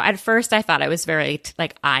yeah, at first I thought I was very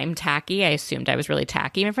I'm tacky. I assumed I was really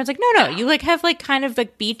tacky. My friend's like, no, you have kind of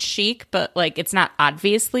beach chic, but it's not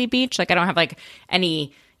obviously beach. I don't have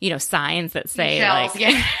any, signs that say Shells,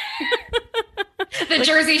 yeah. The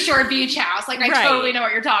Jersey Shore Beach House. I right. Totally know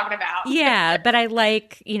what you're talking about. Yeah, but I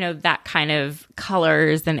like, that kind of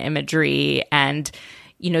colors and imagery and,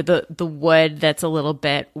 the wood that's a little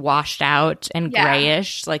bit washed out and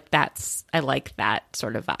grayish. I like that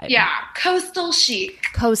sort of vibe. Yeah, coastal chic.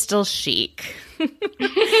 Coastal chic.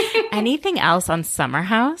 Anything else on Summer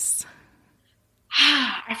House?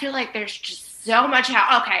 I feel like there's just so much.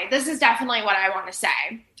 Okay, this is definitely what I want to say.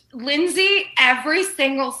 Lindsay, every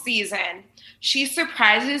single season, she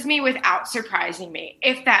surprises me without surprising me,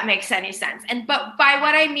 if that makes any sense. But by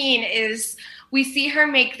what I mean is we see her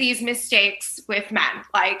make these mistakes with men.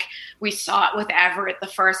 We saw it with Everett the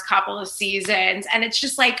first couple of seasons. And it's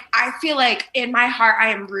just I feel like in my heart, I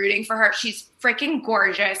am rooting for her. She's freaking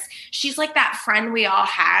gorgeous. She's like that friend we all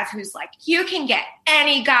have who's you can get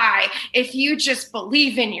any guy if you just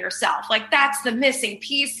believe in yourself. That's the missing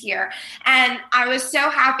piece here. And I was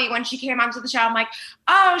so happy when she came onto the show. I'm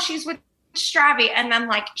oh, she's with Stravy, and then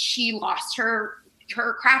she lost her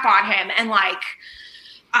crap on him and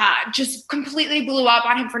just completely blew up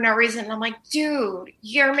on him for no reason. And I'm dude,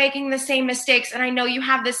 you're making the same mistakes, and I know you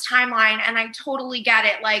have this timeline, and I totally get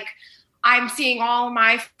it. I'm seeing all of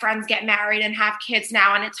my friends get married and have kids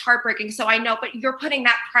now, and it's heartbreaking. So I know, but you're putting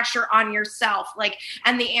that pressure on yourself.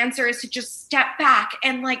 And the answer is to just step back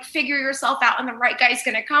and figure yourself out, and the right guy's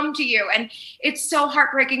going to come to you. And it's so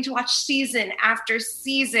heartbreaking to watch season after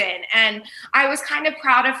season. And I was kind of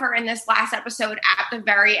proud of her in this last episode at the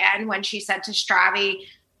very end when she said to Stravy,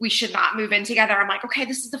 we should not move in together. I'm okay,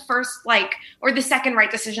 this is the first, or the second right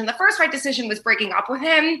decision. The first right decision was breaking up with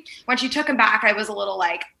him. When she took him back, I was a little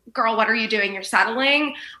girl, what are you doing? You're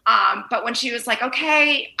settling. But when she was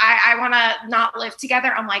okay, I want to not live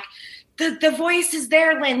together. I'm the voice is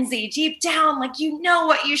there, Lindsay, deep down. You know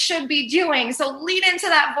what you should be doing. So lean into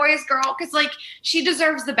that voice, girl. Cause she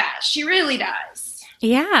deserves the best. She really does.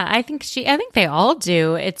 Yeah, I think they all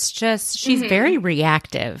do. It's just she's very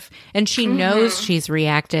reactive, and she knows she's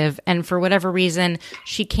reactive, and for whatever reason,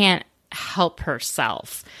 she can't help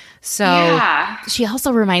herself. So she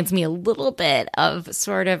also reminds me a little bit of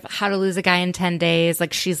sort of How to Lose a Guy in 10 Days.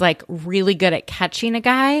 She's really good at catching a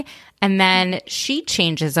guy, and then she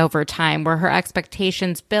changes over time where her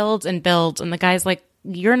expectations build, and the guy's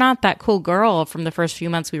you're not that cool girl from the first few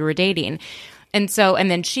months we were dating. And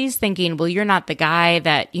then she's thinking, well, you're not the guy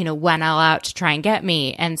that, went all out to try and get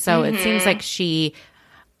me. And so it seems she,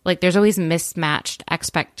 there's always mismatched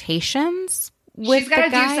expectations with She's got to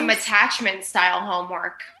do some attachment style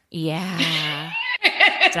homework. Yeah,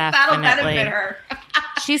 definitely. That'll benefit her.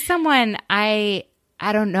 She's someone I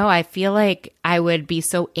don't know. I feel I would be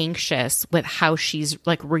so anxious with how she's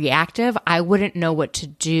reactive. I wouldn't know what to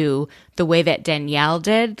do the way that Danielle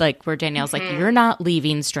did, where Danielle's you're not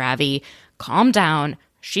leaving, Stravy. Calm down.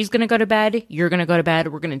 She's going to go to bed. You're going to go to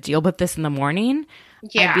bed. We're going to deal with this in the morning.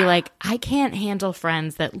 Yeah. I'd be I can't handle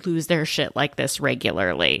friends that lose their shit like this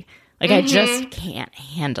regularly. I just can't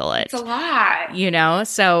handle it. It's a lot.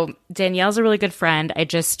 So Danielle's a really good friend. I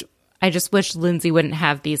just wish Lindsay wouldn't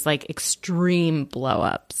have these extreme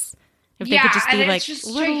blow-ups. If they could just be it's just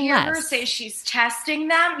to hear her say she's testing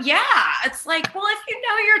them. Yeah, it's well, if you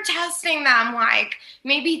know you're testing them,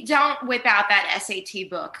 maybe don't whip out that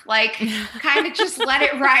SAT book. Kind of just let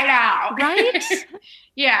it ride out. Right?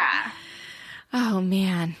 Yeah. Oh,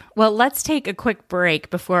 man. Well, let's take a quick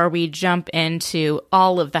break before we jump into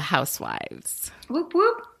all of the housewives. Whoop,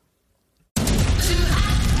 whoop.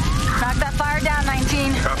 Knock that fire down,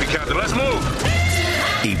 19. Copy, Captain. Let's move.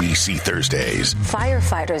 ABC Thursdays.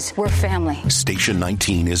 Firefighters, we're family. Station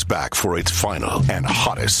 19 is back for its final and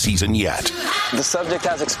hottest season yet. The subject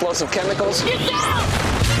has explosive chemicals.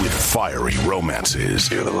 With fiery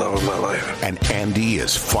romances. You're the love of my life. And Andy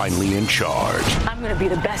is finally in charge. I'm going to be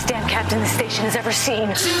the best damn captain the station has ever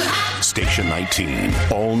seen. Station 19.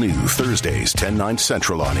 All new Thursdays, 10/9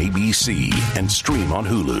 Central on ABC and stream on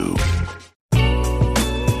Hulu.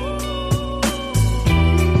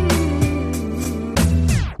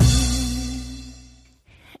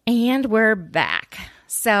 And we're back.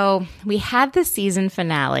 So we had the season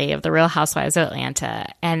finale of The Real Housewives of Atlanta,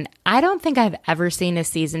 and I don't think I've ever seen a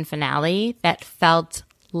season finale that felt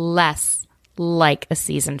less like a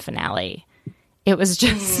season finale. It was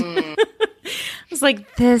just just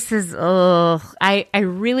like, this is, ugh. I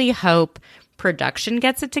really hope production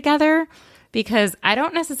gets it together, because I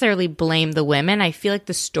don't necessarily blame the women. I feel like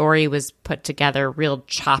the story was put together real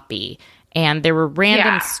choppy, and there were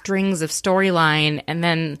random strings of storyline. And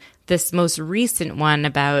then this most recent one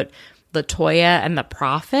about LaToya and the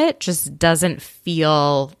Prophet just doesn't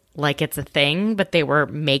feel like it's a thing, but they were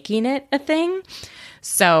making it a thing.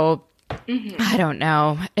 So I don't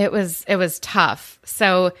know. It was tough.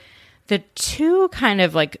 So the two kind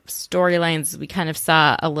of like storylines we kind of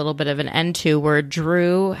saw a little bit of an end to were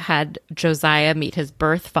Drew had Josiah meet his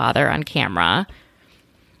birth father on camera.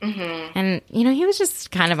 And, you know, he was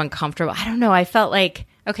just kind of uncomfortable. I don't know. I felt like,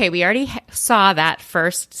 okay, we already saw that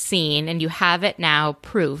first scene, and you have it now,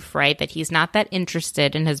 proof, right, that he's not that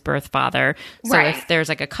interested in his birth father. So if there's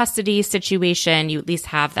like a custody situation, you at least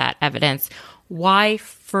have that evidence. Why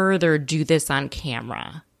further do this on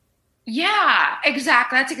camera? Yeah,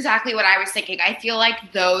 exactly. That's exactly what I was thinking. I feel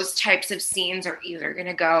like those types of scenes are either going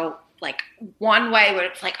to go like one way where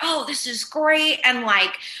it's like, oh, this is great. And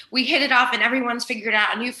like we hit it off and everyone's figured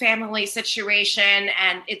out a new family situation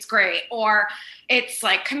and it's great. Or it's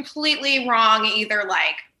like completely wrong. Either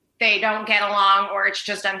like they don't get along or it's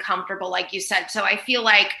just uncomfortable, like you said. So I feel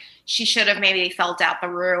like she should have maybe felt out the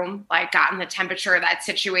room, like gotten the temperature of that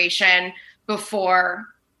situation before,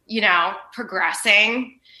 you know,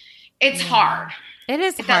 progressing. It's hard. It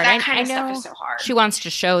is hard. That kind of stuff is so hard. She wants to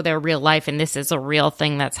show their real life, and this is a real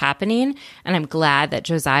thing that's happening. And I'm glad that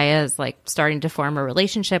Josiah is like starting to form a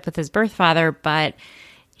relationship with his birth father, but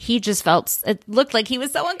he just it looked like he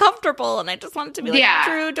was so uncomfortable. And I just wanted to be like,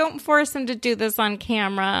 Drew, don't force him to do this on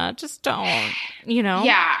camera. Just don't, you know?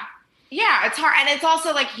 Yeah. Yeah, it's hard. And it's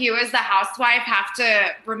also like you as the housewife have to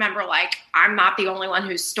remember, like, I'm not the only one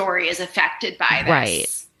whose story is affected by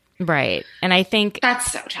this. Right. And I think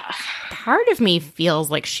that's so tough. Part of me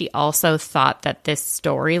feels like she also thought that this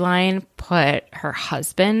storyline put her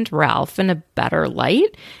husband, Ralph, in a better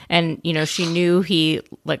light. And, you know, she knew he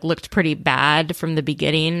like looked pretty bad from the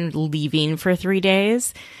beginning, leaving for 3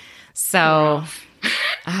 days. So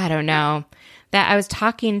I don't know. That I was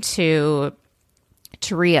talking to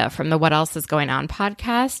Taria from the What Else Is Going On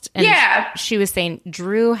podcast. And she was saying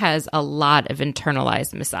Drew has a lot of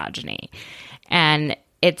internalized misogyny. And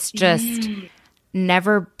it's just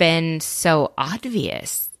never been so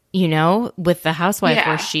obvious, you know, with the housewife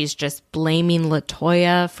where she's just blaming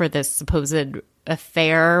LaToya for this supposed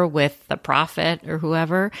affair with the Prophet or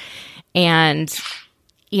whoever. And,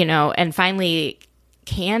 you know, and finally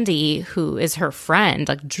Candy, who is her friend,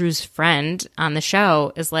 like Drew's friend on the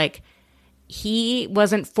show, is like, he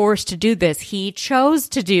wasn't forced to do this. He chose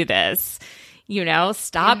to do this. You know,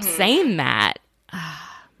 stop saying that.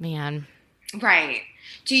 Man. Right.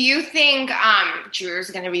 Do you think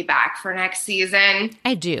Drew's going to be back for next season?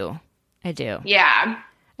 I do. Yeah.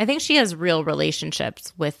 I think she has real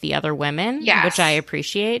relationships with the other women, which I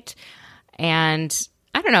appreciate. And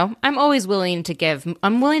I don't know. I'm willing to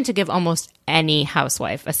give almost any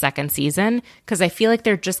housewife a second season because I feel like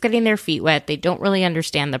they're just getting their feet wet. They don't really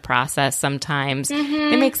understand the process sometimes.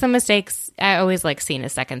 They make some mistakes. I always like seeing a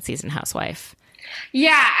second season housewife.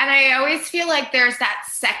 Yeah, and I always feel like there's that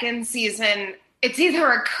second season. It's either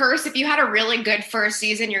a curse. If you had a really good first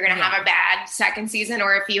season, you're going to have a bad second season.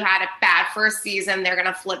 Or if you had a bad first season, they're going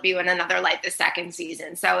to flip you in another light the second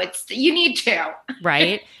season. So you need to.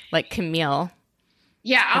 Right? Like Camille.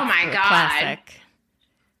 Yeah. Oh my God. Classic.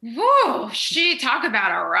 Whoa. She talk about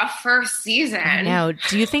a rough first season. Now,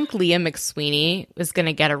 do you think Leah McSweeney is going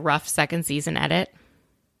to get a rough second season edit?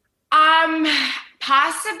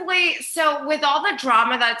 Possibly. So with all the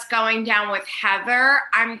drama that's going down with Heather,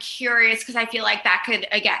 I'm curious because I feel like that could,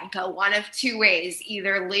 again, go one of two ways.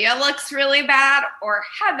 Either Leah looks really bad or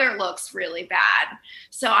Heather looks really bad.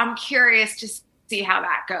 So I'm curious to see how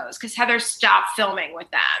that goes because Heather stopped filming with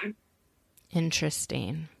them.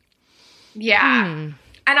 Interesting. Yeah. And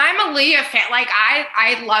I'm a Leah fan. Like,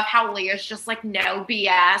 I love how Leah's just, like, no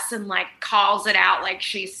BS and, like, calls it out like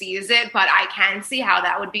she sees it. But I can see how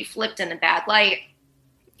that would be flipped in a bad light.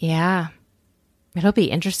 Yeah. It'll be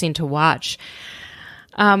interesting to watch.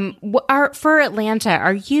 For Atlanta,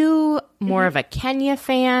 are you more of a Kenya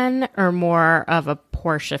fan or more of a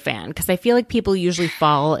Portia fan? Because I feel like people usually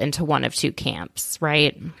fall into one of two camps,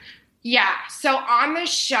 right? Yeah. So on the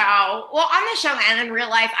show and in real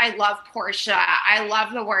life, I love Portia. I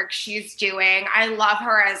love the work she's doing. I love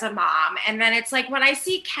her as a mom. And then it's like when I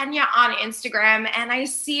see Kenya on Instagram and I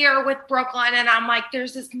see her with Brooklyn and I'm like,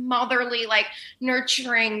 there's this motherly, like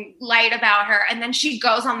nurturing light about her. And then she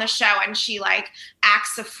goes on the show and she like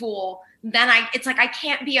acts a fool. Then it's like, I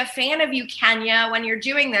can't be a fan of you, Kenya, when you're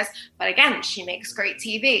doing this. But again, she makes great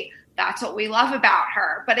TV. That's what we love about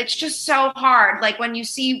her. But it's just so hard. Like when you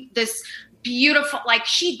see this beautiful, like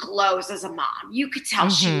she glows as a mom. You could tell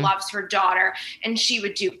she loves her daughter and she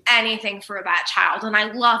would do anything for that child. And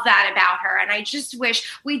I love that about her. And I just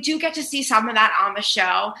wish we do get to see some of that on the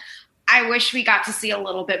show. I wish we got to see a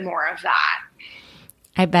little bit more of that.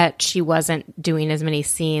 I bet she wasn't doing as many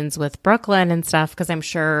scenes with Brooklyn and stuff because I'm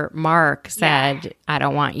sure Mark said, I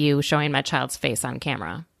don't want you showing my child's face on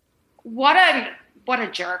camera. What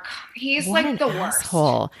a jerk. He's what like the worst.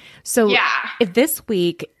 Asshole. So if this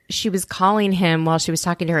week she was calling him while she was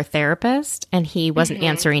talking to her therapist and he wasn't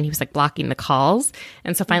answering. He was like blocking the calls.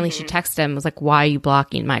 And so finally she texted him, was like, why are you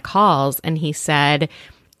blocking my calls? And he said,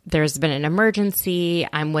 there's been an emergency.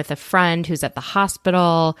 I'm with a friend who's at the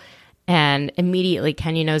hospital. And immediately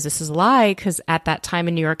Kenya knows this is a lie because at that time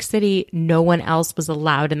in New York City, no one else was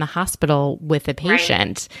allowed in the hospital with a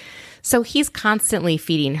patient. Right. So he's constantly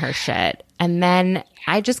feeding her shit. And then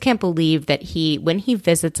I just can't believe that when he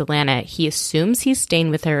visits Atlanta, he assumes he's staying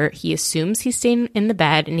with her. He assumes he's staying in the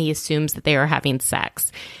bed and he assumes that they are having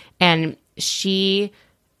sex. And she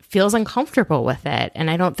feels uncomfortable with it. And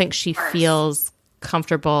I don't think she feels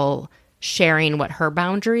comfortable sharing what her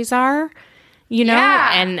boundaries are. You know,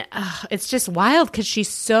 and it's just wild because she's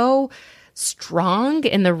so strong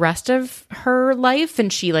in the rest of her life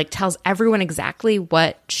and she like tells everyone exactly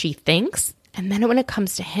what she thinks. And then when it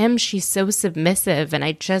comes to him, she's so submissive. And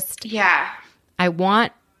I just, I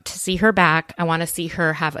want to see her back. I want to see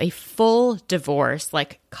her have a full divorce,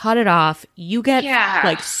 like cut it off. You get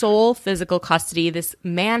like sole physical custody. This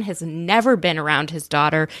man has never been around his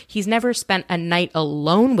daughter. He's never spent a night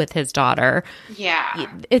alone with his daughter.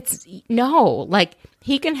 It's like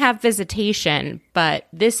he can have visitation, but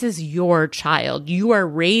this is your child. You are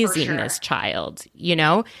raising this child, you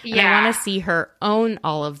know? And I want to see her own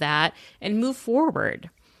all of that and move forward.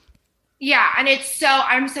 Yeah, and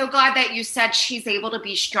I'm so glad that you said she's able to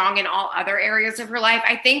be strong in all other areas of her life.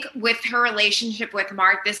 I think with her relationship with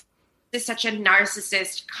Mark, this is such a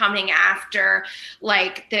narcissist coming after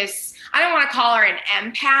like this. I don't want to call her an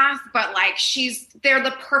empath, but like they're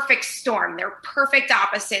the perfect storm. They're perfect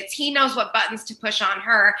opposites. He knows what buttons to push on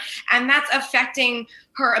her, and that's affecting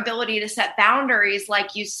her ability to set boundaries.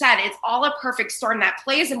 Like you said, it's all a perfect storm that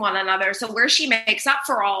plays in one another. So where she makes up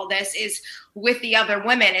for all this is with the other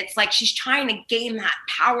women. It's like she's trying to gain that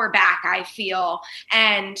power back, I feel.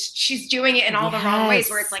 And she's doing it in all the wrong ways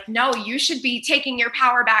where it's like, no, you should be taking your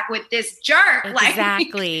power back with this jerk.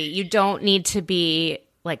 Exactly. You don't need to be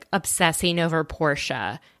like obsessing over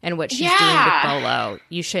Portia and what she's doing with Bolo.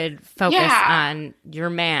 You should focus on your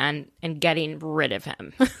man and getting rid of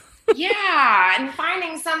him. And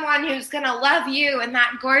finding someone who's going to love you and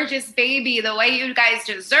that gorgeous baby the way you guys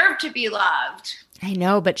deserve to be loved. I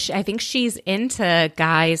know, but I think she's into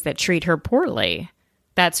guys that treat her poorly.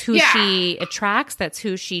 That's who she attracts. That's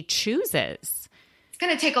who she chooses. It's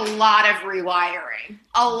going to take a lot of rewiring.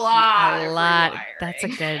 A lot. Rewiring. That's a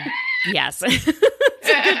good, yes.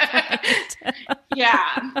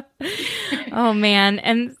 Oh, man.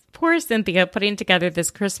 And poor Cynthia putting together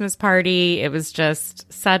this Christmas party. It was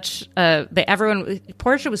just such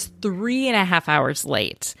Portia was 3.5 hours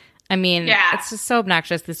late. I mean, it's just so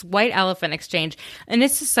obnoxious, this white elephant exchange. And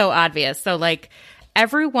it's just so obvious. So, like,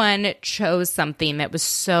 everyone chose something that was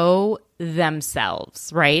so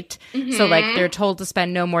themselves, right? So, like, they're told to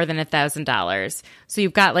spend no more than $1,000. So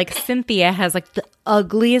you've got, like, Cynthia has, like, the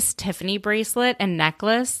ugliest Tiffany bracelet and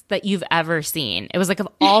necklace that you've ever seen. It was, like, of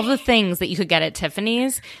all the things that you could get at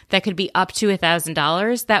Tiffany's that could be up to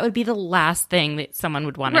 $1,000, that would be the last thing that someone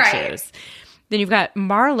would want to choose. Then you've got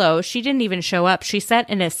Marlo. She didn't even show up. She sent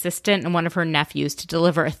an assistant and one of her nephews to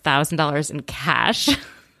deliver $1,000 in cash.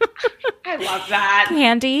 I love that.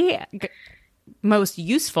 Handy. Most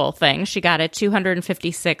useful thing. She got a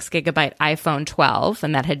 256 gigabyte iPhone 12,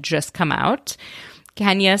 and that had just come out.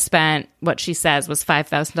 Kenya spent what she says was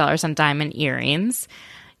 $5,000 on diamond earrings.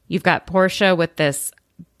 You've got Portia with this,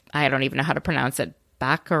 I don't even know how to pronounce it,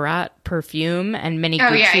 Baccarat perfume and mini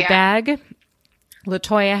Gucci bag.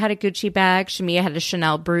 LaToya had a Gucci bag. Shamia had a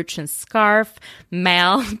Chanel brooch and scarf.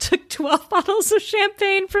 Mal took 12 bottles of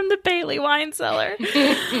champagne from the Bailey wine cellar.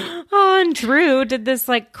 And Drew did this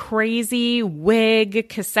like crazy wig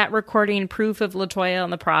cassette recording proof of LaToya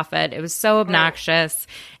and the Prophet. It was so obnoxious.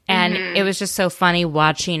 And it was just so funny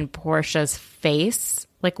watching Portia's face.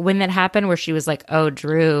 Like when that happened where she was like, oh,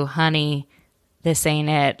 Drew, honey, this ain't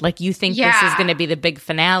it. Like you think this is going to be the big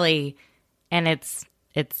finale and it's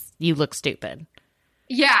you look stupid.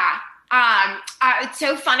 Yeah. It's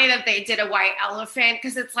so funny that they did a white elephant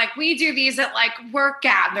because it's like we do these at like work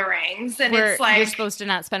gatherings and it's like you're supposed to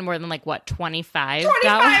not spend more than like what, $25?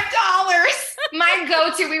 $25. My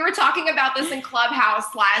go-to, we were talking about this in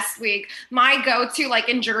Clubhouse last week. My go-to, like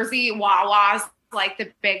in Jersey, Wawa's like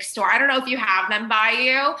the big store. I don't know if you have them by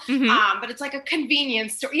you, but it's like a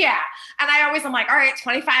convenience store. Yeah. And I'm like, all right,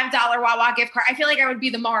 $25 Wawa gift card. I feel like I would be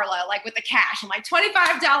the Marla, like with the cash. I'm like,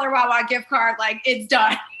 $25 Wawa gift card, like it's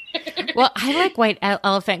done. Well, I like White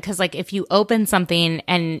Elephant because, like, if you open something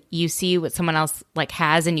and you see what someone else like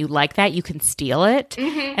has and you like that, you can steal it.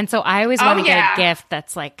 And so I always want to get a gift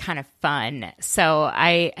that's like kind of fun. So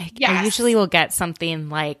I usually will get something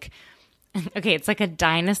like, okay, it's like a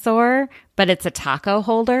dinosaur, but it's a taco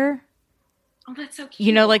holder. Oh, that's so cute.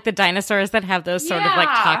 You know, like the dinosaurs that have those sort of like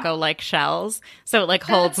taco-like shells. So it like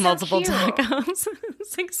holds multiple tacos.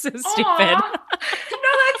 It's like so stupid.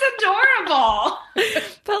 No, that's adorable.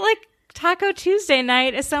 But like Taco Tuesday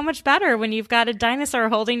night is so much better when you've got a dinosaur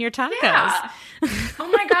holding your tacos. Yeah. Oh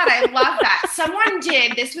my God, I love that. Someone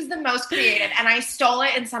did. This was the most creative, and I stole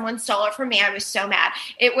it, and someone stole it from me. I was so mad.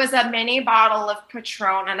 It was a mini bottle of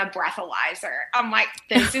Patron and a breathalyzer. I'm like,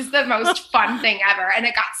 this is the most fun thing ever, and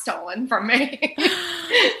it got stolen from me.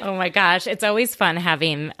 Oh my gosh, it's always fun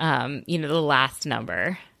having, the last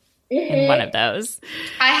number in one of those.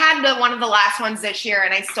 I had one of the last ones this year,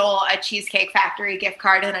 and I stole a Cheesecake Factory gift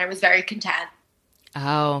card, and I was very content.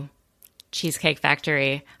 Oh, Cheesecake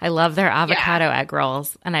Factory. I love their avocado egg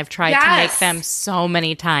rolls, and I've tried to make them so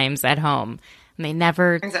many times at home, and they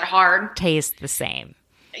never Is it hard? Taste the same.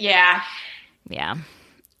 Yeah. Yeah.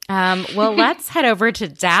 Well, let's head over to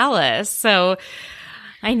Dallas. So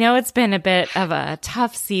I know it's been a bit of a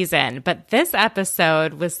tough season, but this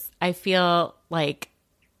episode was, I feel like,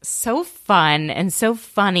 so fun and so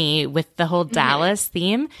funny with the whole Dallas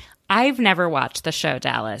theme. I've never watched the show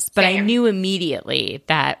Dallas, but I knew immediately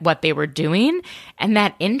that what they were doing, and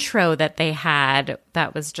that intro that they had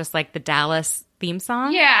that was just like the Dallas theme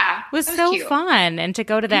song was so cute. Fun. And to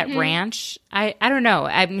go to that ranch, I don't know.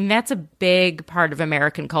 I mean, that's a big part of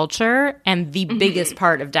American culture and the biggest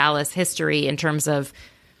part of Dallas history in terms of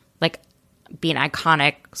like being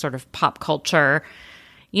iconic sort of pop culture.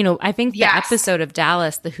 You know, I think the episode of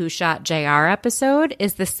Dallas, the Who Shot JR episode,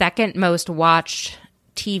 is the second most watched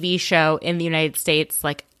TV show in the United States,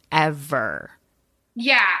 like, ever.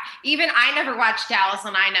 Yeah. Even I never watched Dallas,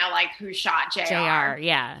 and I know, like, who shot JR. JR,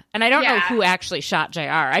 yeah. And I don't know who actually shot JR.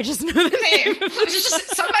 I just know the name.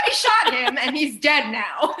 Somebody shot him, and he's dead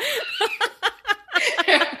now.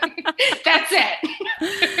 That's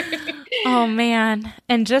it. Oh, man.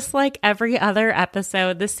 And just like every other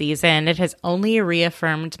episode this season, it has only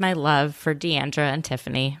reaffirmed my love for Deandra and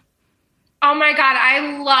Tiffany. Oh my God,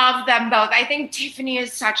 I love them both. I think Tiffany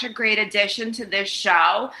is such a great addition to this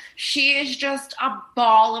show. She is just a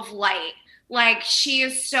ball of light. Like, she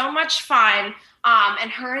is so much fun. And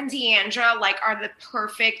her and Deandra, like, are the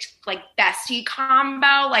perfect, like, bestie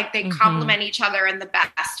combo. Like, they complement each other in the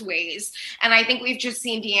best ways. And I think we've just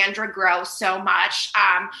seen Deandra grow so much.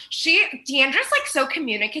 Deandra's, like, so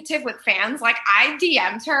communicative with fans. Like, I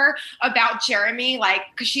DM'd her about Jeremy, like,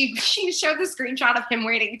 because she showed the screenshot of him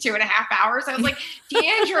waiting 2.5 hours. I was like,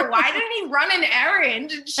 Deandra, why didn't he run an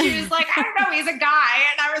errand? And she was like, I don't know, he's a guy.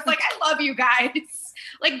 And I was like, I love you guys.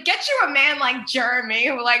 Like, get you a man like Jeremy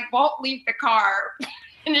who, like, won't leave the car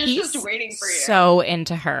and is just waiting for you. So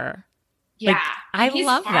into her. Yeah. Like, I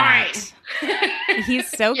love that. He's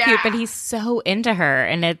so cute, but he's so into her.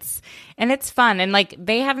 And it's fun. And, like,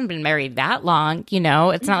 they haven't been married that long, you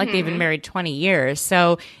know? It's not like they've been married 20 years.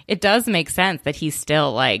 So it does make sense that he's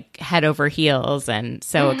still, like, head over heels and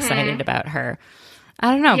so excited about her.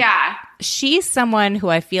 I don't know. Yeah. She's someone who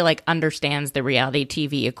I feel like understands the reality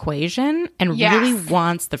TV equation and really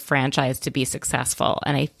wants the franchise to be successful.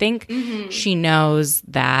 And I think she knows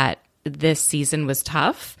that this season was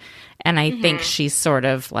tough. And I think she's sort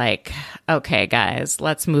of like, okay, guys,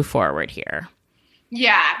 let's move forward here.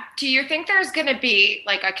 Yeah. Do you think there's going to be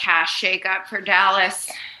like a cash shakeup for Dallas?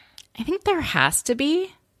 I think there has to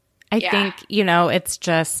be. I think, you know, it's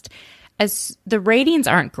just... as the ratings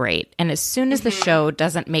aren't great, and as soon as the show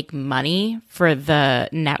doesn't make money for the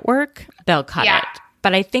network, they'll cut it.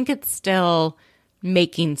 But I think it's still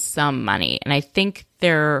making some money, and I think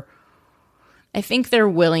they're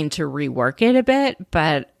willing to rework it a bit.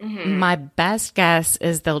 But my best guess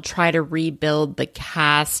is they'll try to rebuild the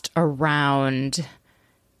cast around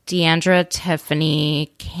Deandra,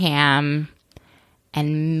 Tiffany, Cam,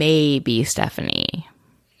 and maybe Stephanie.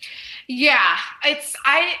 Yeah,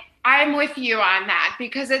 I'm with you on that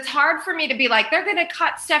because it's hard for me to be like, they're going to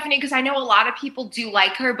cut Stephanie because I know a lot of people do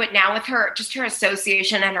like her, but now with her, just her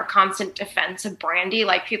association and her constant defense of Brandy,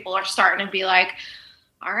 like people are starting to be like,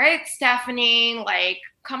 all right, Stephanie, like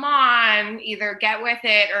come on, either get with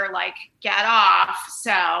it or like get off.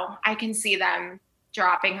 So I can see them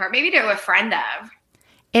dropping her, maybe to a friend of.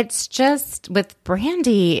 It's just with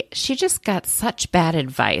Brandi, she just got such bad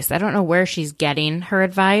advice. I don't know where she's getting her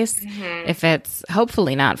advice. If it's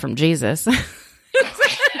hopefully not from Jesus.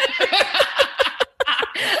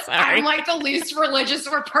 I'm like the least religious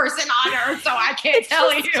person on earth, so I can't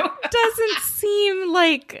tell you. Doesn't seem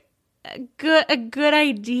like a good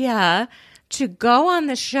idea to go on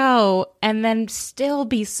the show and then still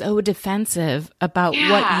be so defensive about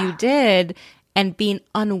what you did and being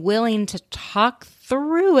unwilling to talk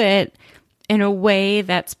through it in a way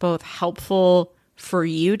that's both helpful for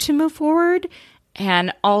you to move forward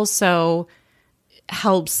and also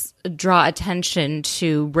helps draw attention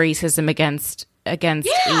to racism against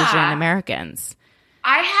Asian Americans.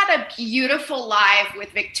 I had a beautiful live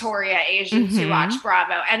with Victoria, Asians who watch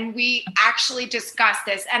Bravo, and we actually discussed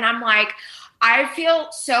this. And I'm like, I feel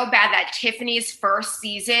so bad that Tiffany's first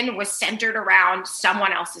season was centered around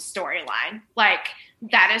someone else's storyline. Like,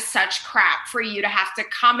 that is such crap for you to have to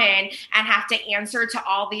come in and have to answer to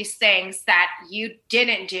all these things that you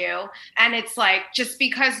didn't do. And it's like, just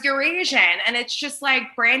because you're Asian. And it's just like,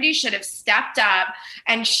 Brandi should have stepped up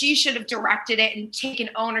and she should have directed it and taken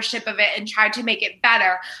ownership of it and tried to make it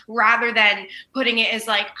better, rather than putting it as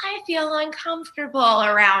like, I feel uncomfortable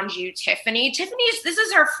around you, Tiffany. This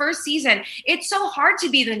is her first season. It's so hard to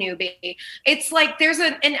be the newbie. It's like, there's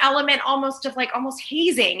an element almost of like almost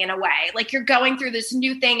hazing in a way. Like, you're going through this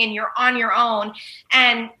new thing and you're on your own,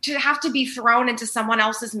 and to have to be thrown into someone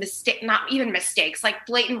else's mistake, not even mistakes, like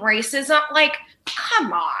blatant racism, like,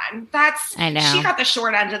 come on. I know. She got the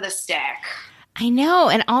short end of the stick. I know.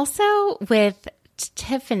 And also with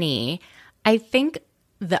Tiffany, I think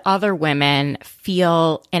the other women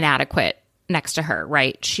feel inadequate next to her,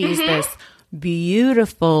 right? She's this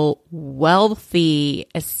beautiful, wealthy,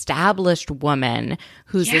 established woman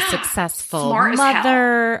who's a successful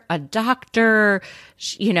mother, a doctor.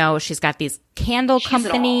 She's got these candle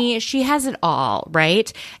company. She has it all,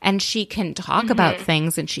 right? And she can talk about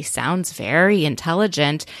things, and she sounds very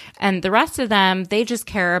intelligent. And the rest of them, they just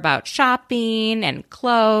care about shopping and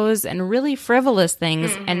clothes and really frivolous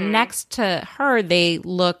things. And next to her, they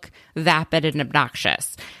look vapid and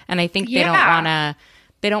obnoxious. And I think they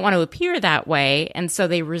don't want to appear that way, and so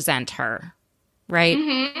they resent her, right?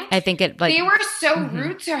 I think they were so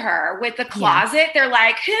rude to her with the closet. Yeah. They're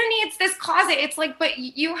like, who needs this closet? It's like, but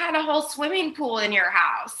you had a whole swimming pool in your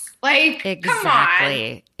house. Like, come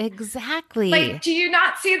on. Exactly. Like, do you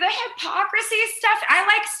not see the hypocrisy stuff? I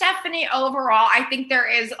like Stephanie overall. I think there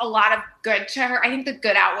is a lot of good to her. I think the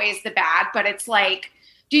good outweighs the bad, but it's like,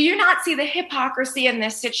 do you not see the hypocrisy in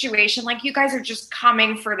this situation? Like, you guys are just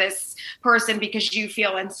coming for this person because you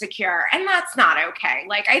feel insecure, and that's not okay.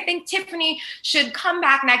 Like, I think Tiffany should come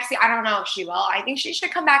back next season. I don't know if she will. I think she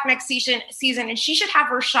should come back next season, and she should have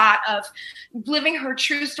her shot of living her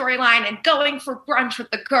true storyline and going for brunch with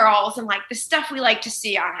the girls and like the stuff we like to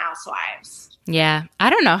see on Housewives. Yeah. I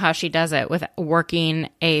don't know how she does it with working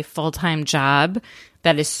a full-time job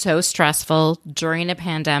that is so stressful during a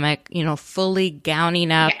pandemic, fully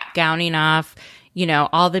gowning up, gowning off,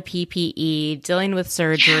 all the PPE, dealing with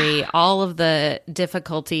surgery, all of the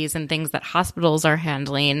difficulties and things that hospitals are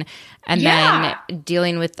handling, and then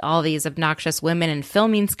dealing with all these obnoxious women and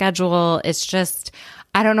filming schedule. It's just,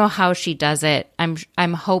 I don't know how she does it.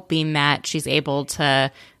 I'm hoping that she's able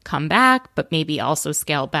to come back, but maybe also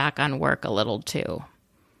scale back on work a little too.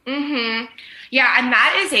 Yeah, and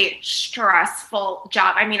that is a stressful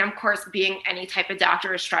job. I mean, of course, being any type of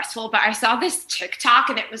doctor is stressful, but I saw this TikTok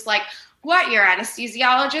and it was like, what your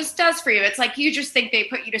anesthesiologist does for you. It's like, you just think they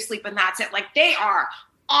put you to sleep and that's it. Like, they are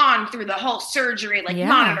on through the whole surgery, like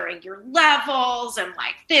monitoring your levels and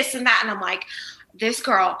like this and that. And I'm like, this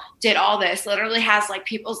girl did all this, literally has like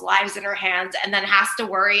people's lives in her hands, and then has to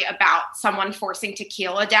worry about someone forcing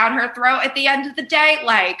tequila down her throat at the end of the day.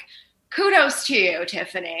 Like, kudos to you,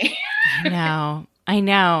 Tiffany. I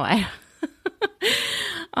know.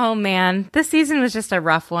 Oh man, this season was just a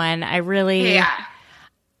rough one.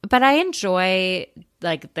 But I enjoy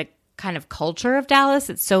like the kind of culture of Dallas.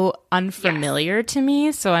 It's so unfamiliar to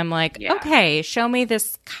me. So I'm like, okay, show me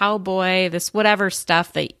this cowboy, this whatever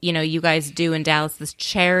stuff that, you guys do in Dallas, this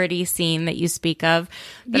charity scene that you speak of.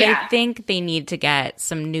 But I think they need to get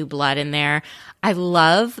some new blood in there. I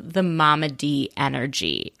love the Mama D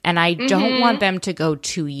energy, and I don't want them to go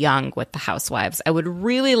too young with the Housewives. I would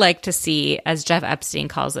really like to see, as Jeff Epstein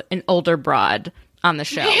calls it, an older broad on the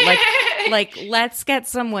show. Like let's get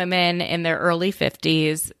some women in their early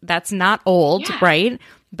 50s. That's not old, right?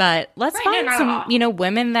 But let's find some,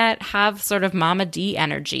 women that have sort of Mama D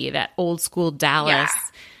energy, that old school Dallas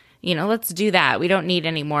let's do that. We don't need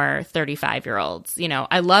any more 35-year-olds.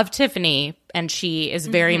 I love Tiffany, and she is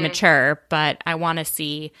very mature, but I want to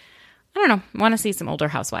see, some older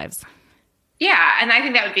housewives. Yeah, and I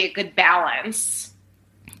think that would be a good balance.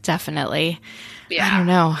 Definitely. Yeah. I don't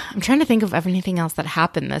know. I'm trying to think of anything else that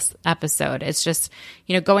happened this episode. It's just,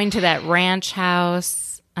 going to that ranch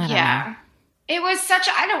house. I don't know. It was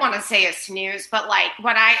I don't want to say a snooze, but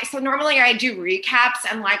normally I do recaps,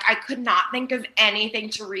 and I could not think of anything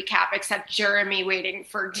to recap except Jeremy waiting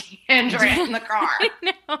for D'Andrea in the car.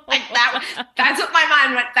 I know. That's what my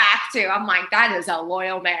mind went back to. I'm like, that is a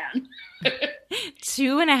loyal man.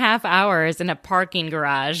 2.5 hours in a parking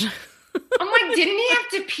garage. I'm like, didn't he have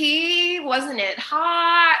to pee? Wasn't it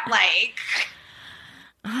hot?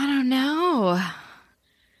 I don't know.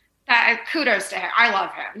 Kudos to him. I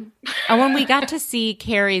love him. And when we got to see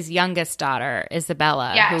Carrie's youngest daughter,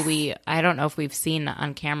 Isabella, who I don't know if we've seen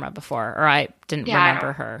on camera before, or I didn't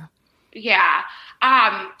remember her. Yeah.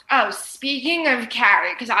 Speaking of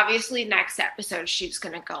Carrie, because obviously next episode she's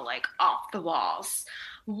going to go off the walls.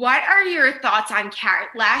 What are your thoughts on Carrie?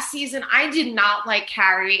 Last season, I did not like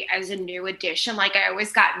Carrie as a new addition. I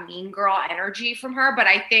always got mean girl energy from her, but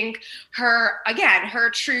I think her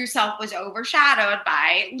true self was overshadowed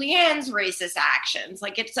by Leanne's racist actions.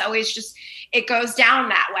 It's always just, it goes down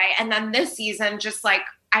that way. And then this season,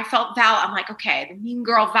 I felt Val, I'm like, okay, the mean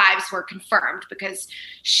girl vibes were confirmed because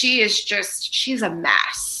she's a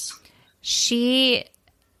mess. She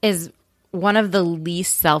is one of the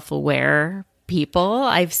least self-aware people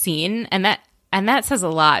I've seen, and that says a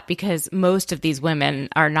lot because most of these women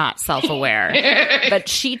are not self-aware. But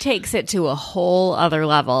she takes it to a whole other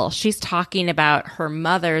level. She's talking about her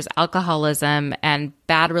mother's alcoholism and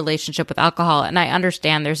bad relationship with alcohol, and I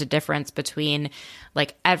understand there's a difference between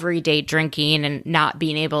everyday drinking and not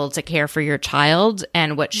being able to care for your child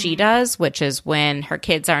and what she does, which is when her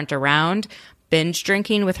kids aren't around, binge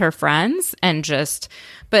drinking with her friends,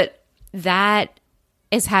 but that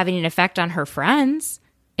is having an effect on her friends.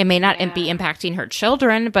 It may not be impacting her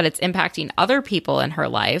children, but it's impacting other people in her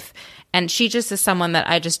life. And she just is someone that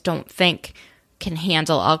I just don't think can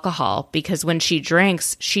handle alcohol, because when she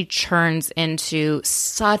drinks, she turns into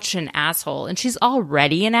such an asshole. And she's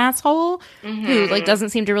already an asshole who doesn't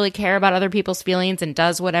seem to really care about other people's feelings and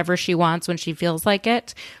does whatever she wants when she feels like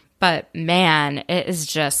it. But man, it is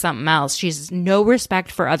just something else. She's no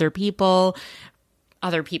respect for other people's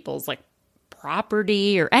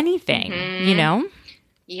property or anything,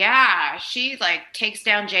 Yeah, she takes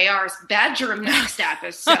down JR's bedroom next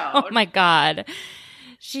episode. Oh my God.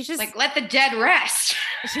 She just let the dead rest.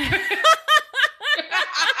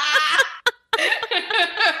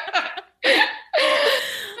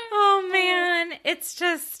 Oh man, it's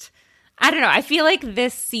just, I don't know. I feel like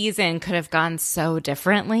this season could have gone so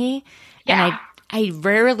differently. Yeah. And I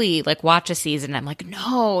rarely watch a season. I'm like,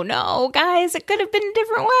 no, guys, it could have been a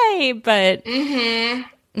different way. But,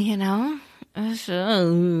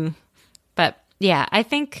 but yeah, I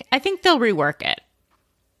think they'll rework it.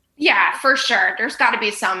 Yeah, for sure. There's got to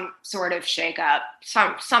be some sort of shakeup,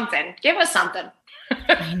 something. Give us something.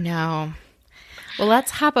 I know. Well,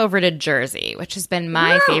 let's hop over to Jersey, which has been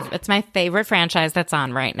my favorite. It's my favorite franchise that's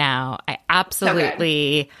on right now. I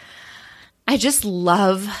absolutely. I just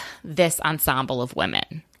love this ensemble of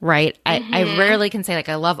women, right? I rarely can say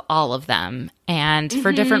I love all of them. And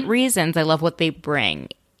for different reasons, I love what they bring.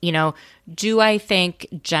 Do I think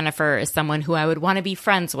Jennifer is someone who I would want to be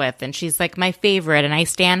friends with and she's my favorite and I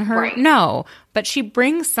stan her? Right. No, but she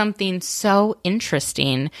brings something so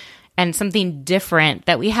interesting and something different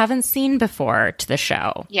that we haven't seen before to the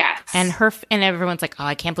show. Yes. And everyone's like, oh,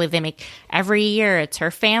 I can't believe they make every year it's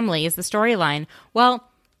her family is the storyline. Well,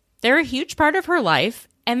 they're a huge part of her life,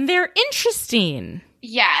 and they're interesting.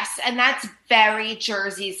 Yes, and that's very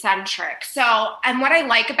Jersey-centric. So, and what I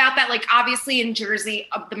like about that, obviously in Jersey,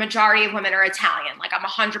 the majority of women are Italian. I'm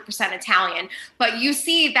 100% Italian. But you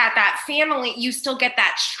see that family, you still get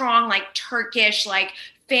that strong, Turkish,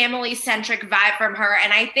 family-centric vibe from her.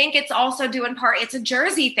 And I think it's also due in part, it's a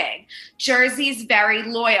Jersey thing. Jersey's very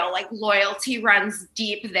loyal. Loyalty runs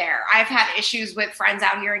deep there. I've had issues with friends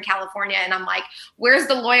out here in California, and I'm like, where's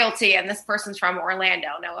the loyalty? And this person's from Orlando.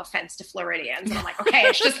 No offense to Floridians. And I'm like, okay,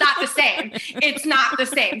 it's just not the same. It's not the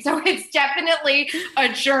same. So it's definitely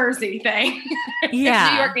a Jersey thing. Yeah.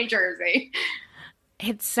 It's New York, New Jersey.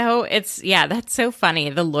 That's so funny,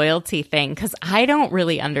 the loyalty thing, because I don't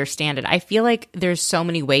really understand it. I feel like there's so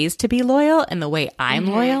many ways to be loyal, and the way I'm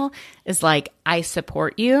loyal is like, I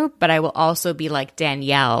support you, but I will also be like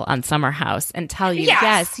Danielle on Summer House and tell you,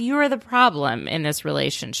 yes, you are the problem in this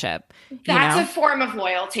relationship. That's a form of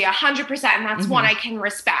loyalty, 100%, and that's one I can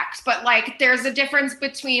respect. But like, there's a difference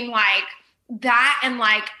between like that and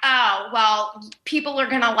like, oh, well, people are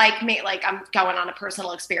going to like me. Like, I'm going on a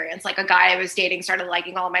personal experience. Like, a guy I was dating started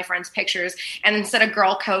liking all of my friends' pictures. And instead of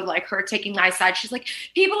girl code, like her taking my side, she's like,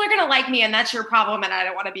 people are going to like me and that's your problem. And I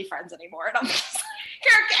don't want to be friends anymore. And I'm just like,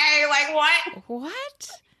 okay, like what?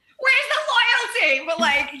 Where's the loyalty? But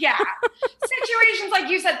like, yeah, situations like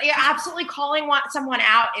you said, absolutely calling someone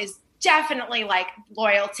out is definitely like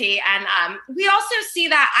loyalty. And we also see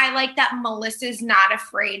that I like that Melissa's not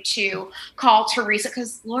afraid to call Teresa,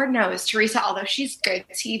 because Lord knows Teresa, although she's good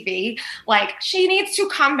TV, like she needs to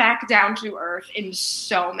come back down to earth in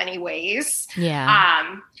so many ways.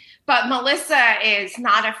 Yeah. But Melissa is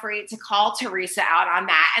not afraid to call Teresa out on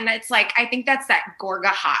that. And it's like, I think that's that Gorga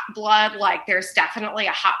hot blood. Like, there's definitely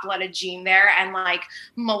a hot-blooded gene there. And like,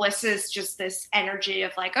 Melissa's just this energy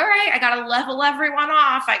of like, all right, I got to level everyone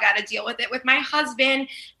off. I got to deal with it with my husband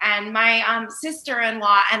and my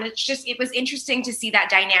sister-in-law. And it was interesting to see that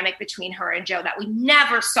dynamic between her and Joe that we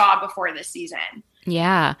never saw before this season.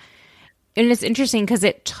 Yeah. And it's interesting because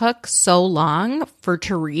it took so long for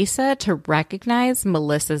Teresa to recognize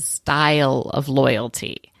Melissa's style of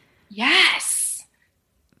loyalty. Yes.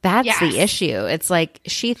 That's the issue. It's like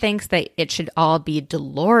she thinks that it should all be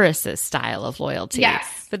Dolores's style of loyalty.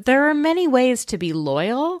 Yes. But there are many ways to be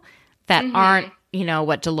loyal that aren't,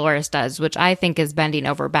 what Dolores does, which I think is bending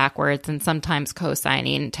over backwards and sometimes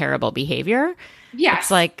co-signing terrible behavior. Yes.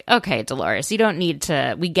 It's like, okay, Dolores, you don't need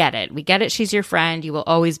to, we get it. We get it. She's your friend. You will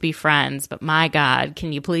always be friends. But my God,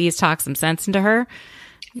 can you please talk some sense into her?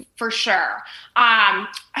 For sure.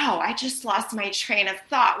 I just lost my train of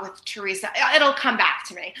thought with Teresa. It'll come back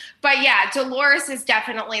to me. But yeah, Dolores is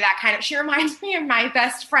definitely that kind of, she reminds me of my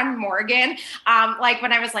best friend, Morgan. Like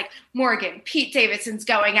when I was like, Morgan, Pete Davidson's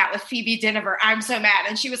going out with Phoebe Dynevor. I'm so mad.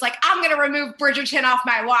 And she was like, I'm going to remove Bridgerton off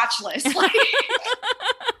my watch list. Like,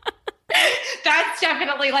 that's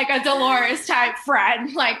definitely like a Dolores type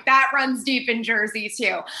friend. Like that runs deep in Jersey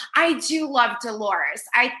too. I do love Dolores.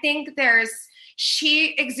 I think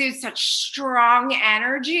she exudes such strong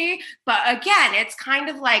energy, but again, it's kind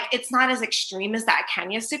of like, it's not as extreme as that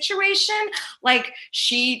Kenya situation. Like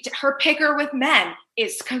her picker with men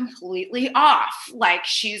is completely off. Like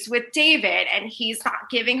she's with David and he's not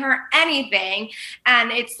giving her anything.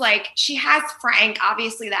 And it's like, she has Frank,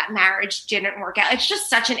 obviously that marriage didn't work out. It's just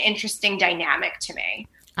such an interesting dynamic to me.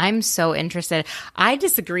 I'm so interested. I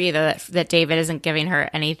disagree that David isn't giving her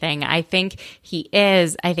anything. I think he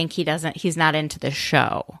is. I think he doesn't. He's not into the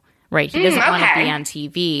show, right? He doesn't want to be on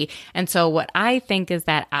TV. And so what I think is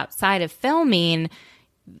that outside of filming,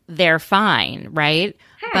 they're fine, right?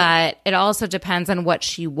 But it also depends on what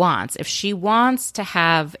she wants. If she wants to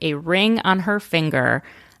have a ring on her finger,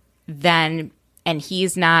 then, and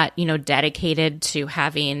he's not, dedicated to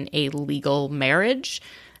having a legal marriage,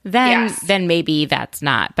 then maybe that's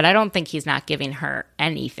not. But I don't think he's not giving her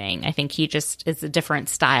anything. I think he just is a different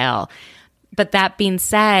style. But that being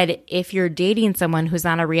said, if you're dating someone who's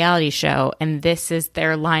on a reality show and this is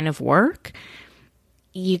their line of work,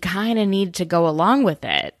 you kind of need to go along with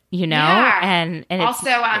it, Yeah. And also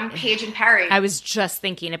Paige and Perry. I was just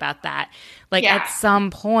thinking about that. Like at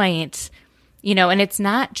some point, and it's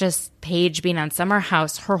not just Paige being on Summer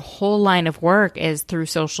House. Her whole line of work is through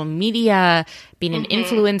social media, being an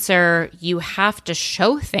influencer. You have to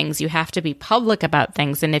show things. You have to be public about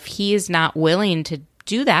things. And if he is not willing to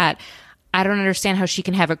do that, I don't understand how she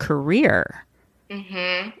can have a career.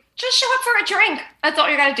 Just show up for a drink. That's all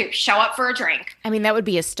you got to do. Show up for a drink. I mean, that would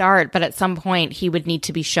be a start, but at some point he would need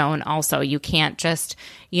to be shown also. You can't just,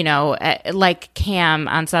 like Cam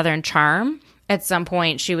on Southern Charm. At some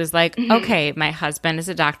point, she was like, okay, my husband is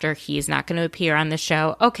a doctor. He's not going to appear on the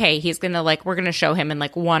show. Okay, he's going to we're going to show him in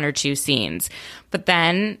 1 or 2 scenes. But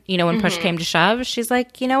then, when push came to shove, she's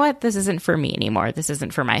like, you know what? This isn't for me anymore. This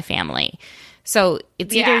isn't for my family. So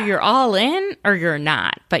it's either you're all in or you're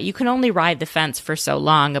not. But you can only ride the fence for so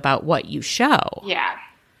long about what you show. Yeah.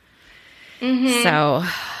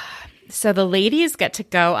 So the ladies get to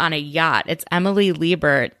go on a yacht. It's Emily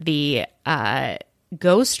Liebert, the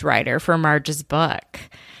ghostwriter for Marge's book.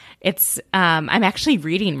 It's I'm actually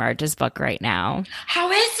reading Marge's book right now. How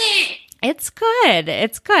is it? It's good.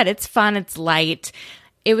 It's good. It's fun. It's light.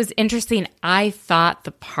 It was interesting. I thought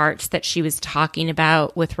the parts that she was talking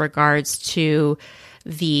about with regards to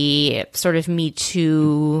the sort of Me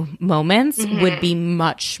Too moments would be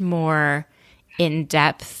much more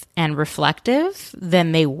in-depth and reflective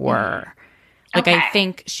than they were. Like, I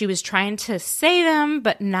think she was trying to say them,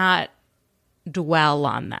 but not dwell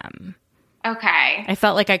on them. Okay. I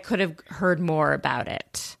felt like I could have heard more about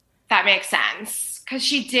it. That makes sense. Because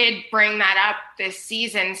she did bring that up this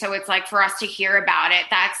season. So it's like for us to hear about it,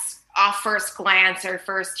 that's off first glance or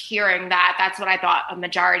first hearing that. That's what I thought a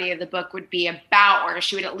majority of the book would be about, or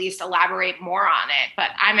she would at least elaborate more on it.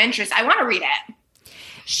 But I'm interested. I want to read it.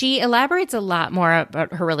 She elaborates a lot more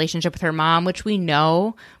about her relationship with her mom, which we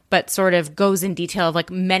know, but sort of goes in detail of like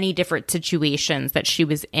many different situations that she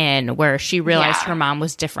was in where she realized her mom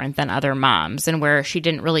was different than other moms and where she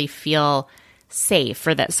didn't really feel safe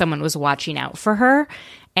or that someone was watching out for her.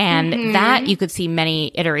 And that you could see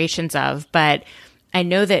many iterations of. But I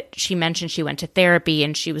know that she mentioned she went to therapy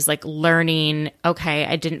and she was like learning, okay,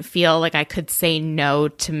 I didn't feel like I could say no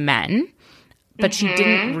to men, but she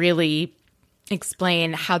didn't really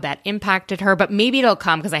explain how that impacted her. But maybe it'll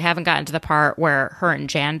come because I haven't gotten to the part where her and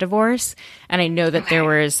Jan divorce. And I know that there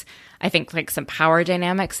was, I think, like some power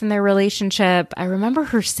dynamics in their relationship. I remember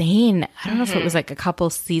her saying, I don't know if it was like a couple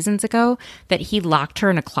seasons ago, that he locked her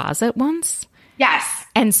in a closet once. Yes.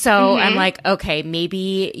 And so I'm like, okay,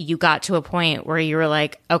 maybe you got to a point where you were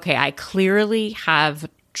like, okay, I clearly have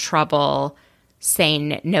trouble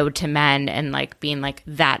saying no to men and like being like,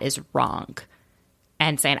 that is wrong.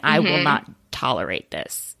 And saying, I will not tolerate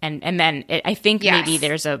this. And then I think maybe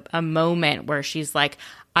there's a moment where she's like,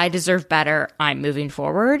 I deserve better. I'm moving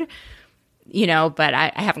forward, you know, but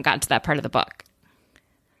I haven't gotten to that part of the book.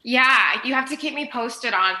 Yeah, you have to keep me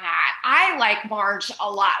posted on that. I like Marge a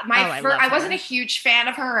lot. I wasn't a huge fan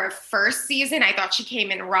of her first season. I thought she came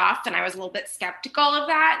in rough, and I was a little bit skeptical of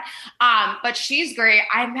that. But she's great.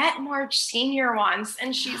 I met Marge Sr. once,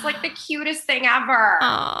 and she's like the cutest thing ever.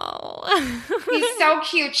 Oh. She's so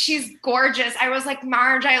cute. She's gorgeous. I was like,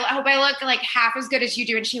 Marge, I hope I look like half as good as you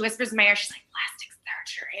do. And she whispers in my ear, she's like, plastic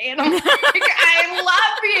surgery. And I'm like, I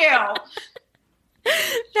love you.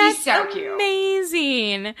 That's She's so cute.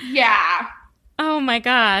 Amazing. Yeah. Oh my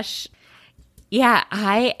gosh. Yeah,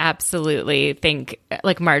 I absolutely think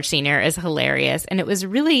like Marge Sr. is hilarious. And it was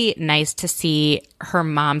really nice to see her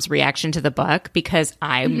mom's reaction to the book because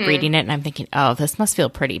I'm reading it and I'm thinking, oh, this must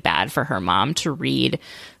feel pretty bad for her mom to read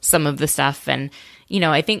some of the stuff. And, you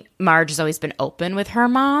know, I think Marge has always been open with her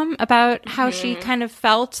mom about how she kind of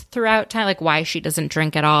felt throughout time, like why she doesn't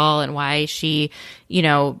drink at all and why she, you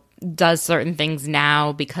know, does certain things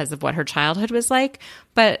now because of what her childhood was like.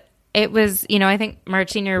 But it was, you know, I think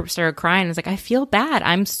Marge Sr. started crying and was like, I feel bad.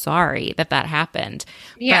 I'm sorry that happened.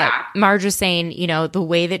 Yeah. But Marge was saying, you know, the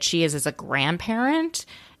way that she is as a grandparent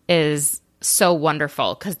is so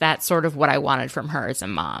wonderful because that's sort of what I wanted from her as a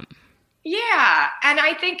mom. Yeah. And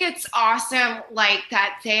I think it's awesome, like,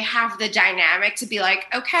 that they have the dynamic to be like,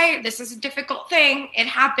 okay, this is a difficult thing. It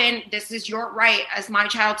happened. This is your right as my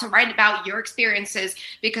child to write about your experiences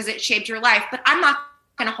because it shaped your life. But I'm not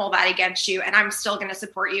going to hold that against you. And I'm still going to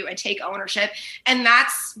support you and take ownership. And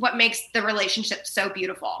that's what makes the relationship so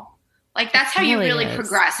beautiful. Like, that's how you really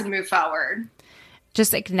progress and move forward.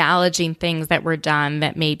 Just acknowledging things that were done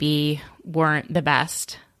that maybe weren't the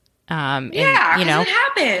best. Yeah, you know, it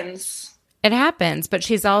happens. It happens, but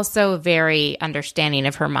she's also very understanding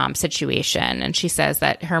of her mom's situation. And she says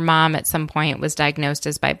that her mom at some point was diagnosed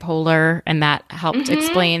as bipolar, and that helped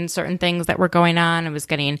explain certain things that were going on and was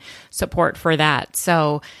getting support for that.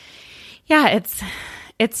 So, yeah,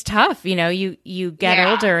 it's tough. You know, you get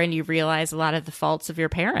older and you realize a lot of the faults of your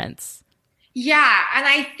parents. Yeah, and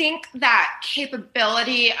I think that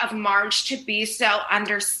capability of Marge to be so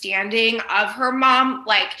understanding of her mom,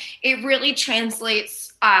 like, it really translates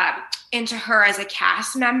into her as a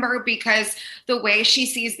cast member because the way she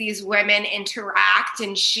sees these women interact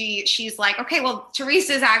and she's like, okay, well,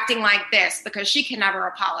 Teresa's acting like this because she can never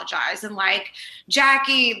apologize. And like,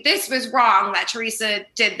 Jackie, this was wrong that Teresa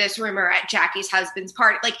did this rumor at Jackie's husband's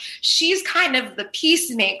party. Like, she's kind of the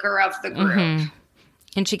peacemaker of the group.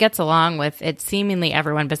 And she gets along with it seemingly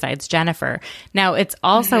everyone besides Jennifer. Now, it's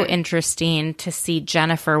also interesting to see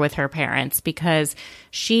Jennifer with her parents because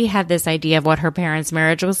she had this idea of what her parents'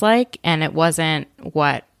 marriage was like, and it wasn't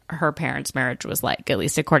what her parents' marriage was like, at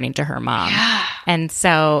least according to her mom. Yeah. And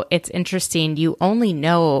so it's interesting. You only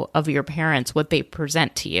know of your parents what they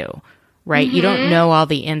present to you, right? You don't know all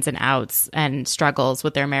the ins and outs and struggles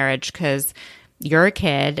with their marriage because you're a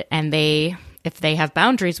kid and if they have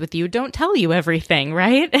boundaries with you, don't tell you everything,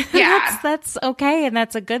 right? Yeah. that's okay, and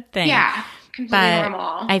that's a good thing. Yeah, completely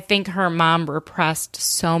normal. I think her mom repressed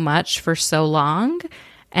so much for so long,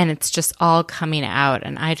 and it's just all coming out.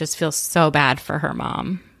 And I just feel so bad for her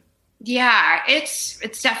mom. Yeah, it's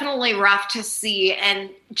definitely rough to see. And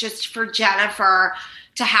just for Jennifer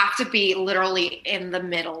to have to be literally in the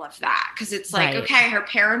middle of that. Because it's like, Right. okay, her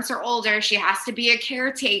parents are older. She has to be a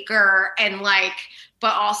caretaker and like,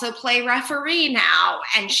 but also play referee now.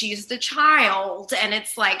 And she's the child. And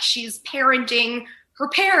it's like she's parenting her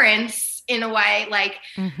parents in a way. Like,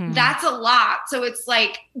 that's a lot. So it's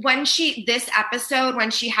like this episode, when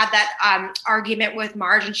she had that argument with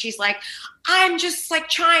Marge and she's like, I'm just like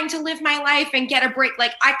trying to live my life and get a break.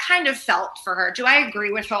 Like, I kind of felt for her. Do I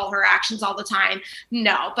agree with all her actions all the time?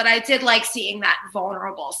 No, but I did like seeing that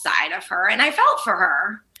vulnerable side of her, and I felt for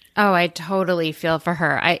her. Oh, I totally feel for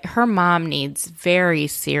her. Her mom needs very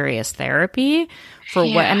serious therapy for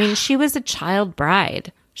what, I mean, she was a child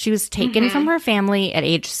bride. She was taken from her family at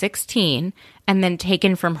age 16 and then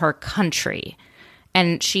taken from her country.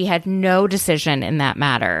 And she had no decision in that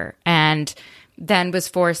matter. And then was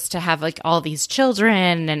forced to have like all these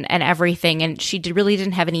children and everything. And she really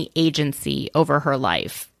didn't have any agency over her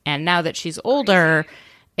life. And now that she's older,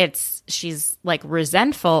 she's like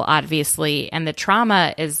resentful, obviously, and the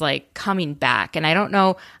trauma is like coming back. And I don't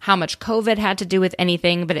know how much COVID had to do with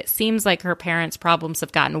anything, but it seems like her parents' problems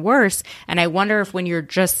have gotten worse. And I wonder if when you're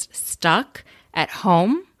just stuck at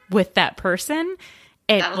home with that person,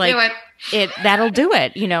 that'll do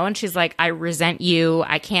it, you know? And she's like, I resent you.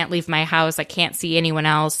 I can't leave my house. I can't see anyone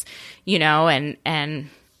else, you know? And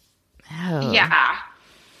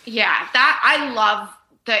yeah, that I love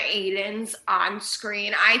the Aidens on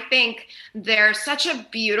screen. I think they're such a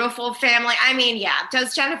beautiful family. I mean, yeah,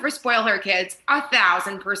 does Jennifer spoil her kids?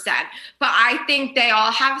 1,000%. But I think they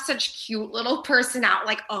all have such cute little personality,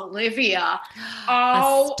 like Olivia.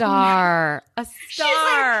 Oh, a star.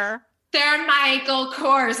 Like, they're Michael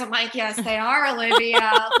Kors. I'm like, yes, they are,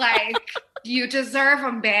 Olivia. Like, you deserve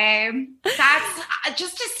them, babe. That's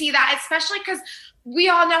just to see that, especially because we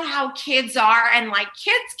all know how kids are, and like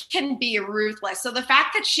kids can be ruthless. So the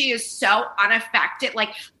fact that she is so unaffected, like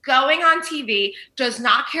going on TV, does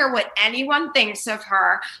not care what anyone thinks of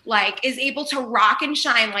her, like is able to rock and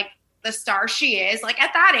shine like the star she is. Like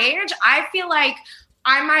at that age, I feel like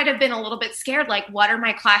I might have been a little bit scared. Like, what are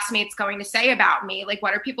my classmates going to say about me? Like,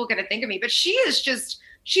 what are people going to think of me? But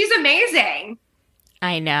she's amazing.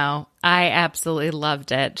 I know. I absolutely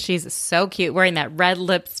loved it. She's so cute, wearing that red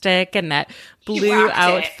lipstick and that blue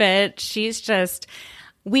outfit. She's just,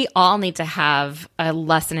 we all need to have a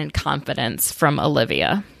lesson in confidence from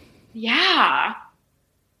Olivia. Yeah.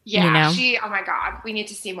 Yeah. You know? Oh my God, we need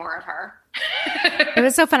to see more of her. It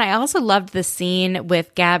was so fun. I also loved the scene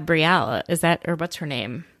with Gabriella. What's her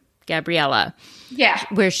name? Gabriella. Yeah.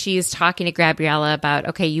 Where she's talking to Gabriella about,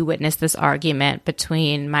 okay, you witnessed this argument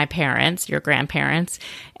between my parents, your grandparents,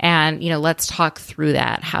 and, you know, let's talk through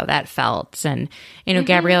that, how that felt. And, you know,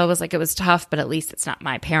 Gabriella was like, it was tough, but at least it's not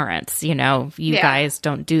my parents, you know, you guys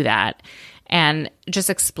don't do that. And just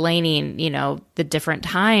explaining, you know, the different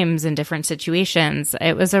times and different situations.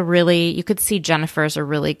 It was you could see Jennifer's a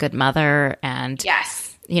really good mother, and yes,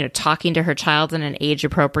 you know, talking to her child in an age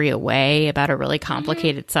appropriate way about a really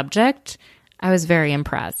complicated subject. I was very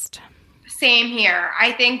impressed. Same here.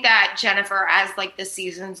 I think that Jennifer, as like the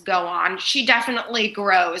seasons go on, she definitely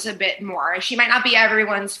grows a bit more. She might not be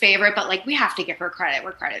everyone's favorite, but like we have to give her credit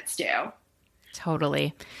where credit's due.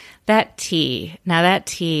 Totally. That tea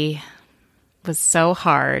was so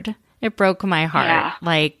hard. It broke my heart. Yeah.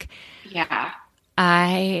 Like, yeah.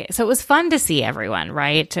 So it was fun to see everyone,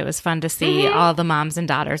 right? It was fun to see all the moms and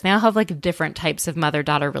daughters. They all have like different types of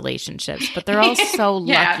mother-daughter relationships, but they're all so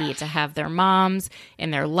lucky to have their moms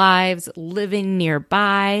in their lives living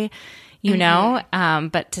nearby, you know?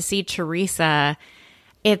 But to see Teresa,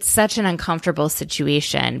 it's such an uncomfortable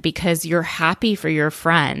situation because you're happy for your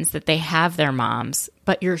friends that they have their moms,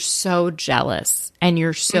 but you're so jealous and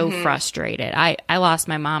you're so frustrated. I lost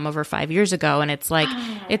my mom over 5 years ago, and it's like,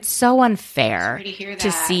 it's so unfair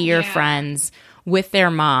to see your friends with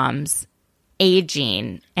their moms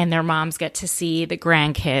aging, and their moms get to see the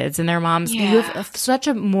grandkids, and their moms, you have such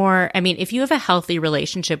a more, I mean, if you have a healthy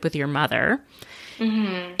relationship with your mother,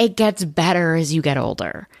 it gets better as you get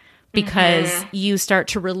older. Because you start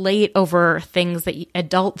to relate over things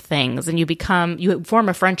adult things, and you form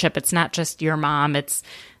a friendship. It's not just your mom. It's,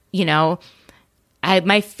 you know,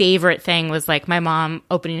 my favorite thing was like my mom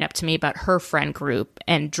opening up to me about her friend group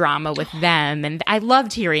and drama with them. And I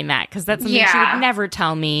loved hearing that because that's something she would never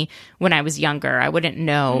tell me when I was younger. I wouldn't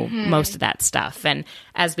know most of that stuff. And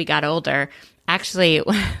as we got older, actually,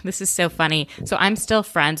 this is so funny. So I'm still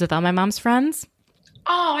friends with all my mom's friends.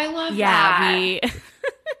 Oh, I love that.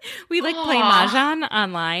 We like play Mahjong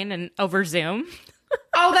online and over Zoom.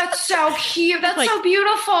 Oh, that's so cute. That's Like- so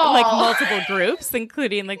beautiful. Like multiple groups,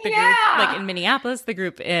 including like the group Yeah. like in Minneapolis, the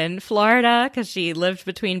group in Florida, because she lived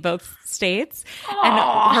between both states.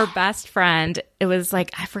 Aw. And her best friend, it was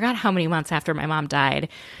like, I forgot how many months after my mom died,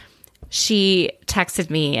 she texted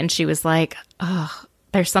me and she was like, oh,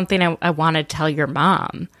 there's something I want to tell your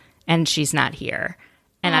mom and she's not here.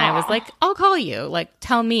 And I was like, I'll call you, like,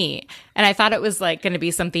 tell me. And I thought it was like going to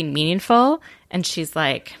be something meaningful. And she's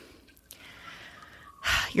like,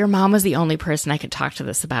 your mom was the only person I could talk to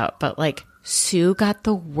this about, but like Sue got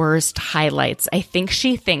the worst highlights. I think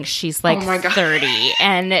she thinks she's like Oh my God. 30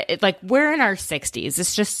 and like we're in our 60s.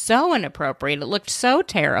 It's just so inappropriate. It looked so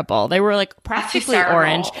terrible. They were like practically hysterical.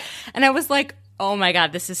 orange. And I was like, oh my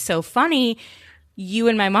God, this is so funny. You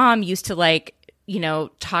and my mom used to like, you know,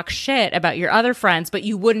 talk shit about your other friends, but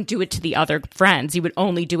you wouldn't do it to the other friends. You would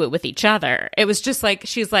only do it with each other. It was just like,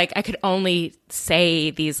 she's like, I could only say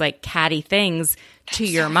these like catty things to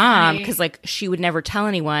your mom because like she would never tell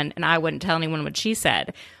anyone and I wouldn't tell anyone what she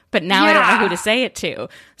said. But now I don't know who to say it to.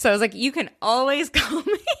 So I was like, you can always call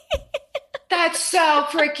me. That's so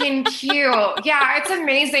freaking cute. Yeah, it's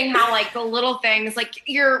amazing how like the little things, like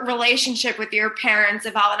your relationship with your parents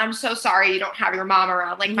evolve. And I'm so sorry you don't have your mom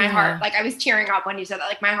around. Like my heart, like I was tearing up when you said that.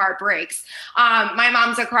 Like my heart breaks. My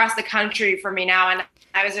mom's across the country from me now, and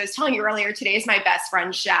I was telling you earlier, today is my best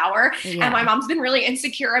friend's shower. Yeah. And my mom's been really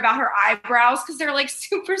insecure about her eyebrows because they're like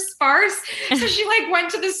super sparse. So she like went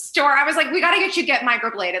to the store. I was like, we got to get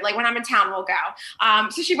microbladed. Like when I'm in town, we'll go.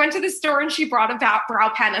 So she went to the store and she brought a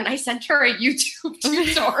brow pen and I sent her a YouTube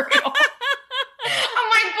tutorial. I'm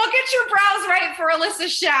like, we'll get your brows right for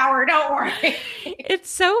Alyssa's shower. Don't worry. It's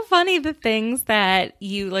so funny the things that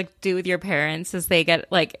you like do with your parents as they get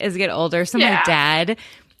older. So my Yeah. dad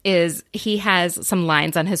he has some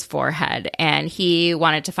lines on his forehead and he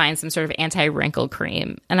wanted to find some sort of anti-wrinkle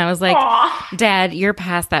cream. And I was like, Aw. Dad, you're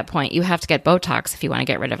past that point. You have to get Botox if you want to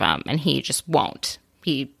get rid of them. And he just won't.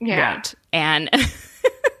 He won't. And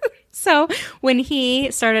so when he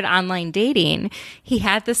started online dating, he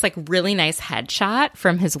had this like really nice headshot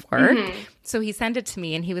from his work. So he sent it to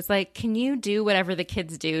me and he was like, can you do whatever the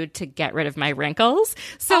kids do to get rid of my wrinkles?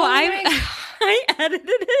 So I edited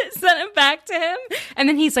it, sent it back to him. And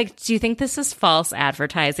then he's like, do you think this is false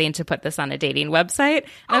advertising to put this on a dating website? And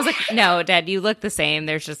I was like, no, Dad, you look the same.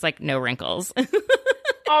 There's just like no wrinkles.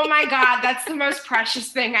 Oh my God, that's the most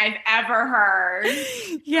precious thing I've ever heard.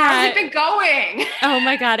 Yeah. How's it been going? Oh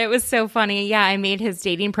my God, it was so funny. Yeah, I made his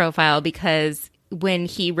dating profile because when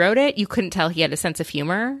he wrote it, you couldn't tell he had a sense of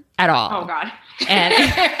humor at all. Oh God. And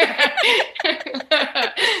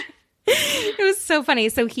it was so funny.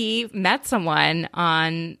 So he met someone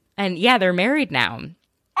and yeah, they're married now.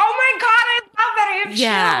 Oh my God, I love that. I have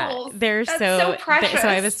Yeah, chills. they're That's so precious. So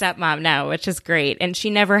I have a stepmom now, which is great, and she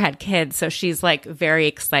never had kids, so she's like very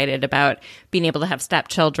excited about being able to have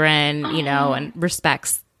stepchildren, you know, and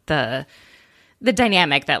respects the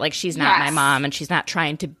dynamic that like she's not my Yes. mom and she's not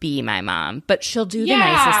trying to be my mom, but she'll do the Yeah.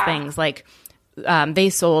 nicest things. Like they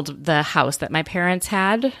sold the house that my parents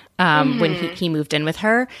had when he moved in with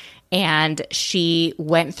her, and she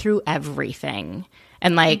went through everything.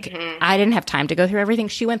 And like, I didn't have time to go through everything.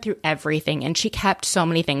 She went through everything and she kept so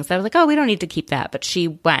many things that I was like, oh, we don't need to keep that. But she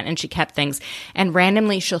went and she kept things. And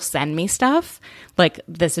randomly she'll send me stuff like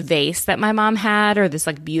this vase that my mom had or this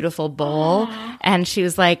like beautiful bowl. And she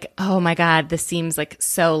was like, oh my God, this seems like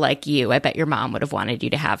so like you. I bet your mom would have wanted you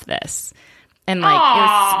to have this. And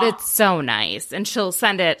like, it's so nice. And she'll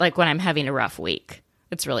send it like when I'm having a rough week.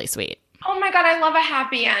 It's really sweet. Oh my God, I love a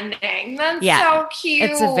happy ending. That's Yeah. so cute.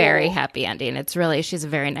 It's a very happy ending. She's a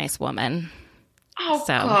very nice woman. Oh,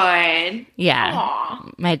 so- good. Yeah. Aw.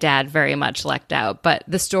 My dad very much lucked out. But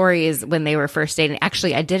the story is when they were first dating.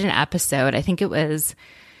 Actually, I did an episode. I think it was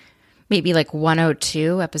maybe like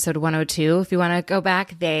 102, episode 102. If you want to go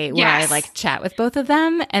back, where I Yes. like chat with both of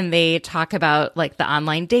them and they talk about like the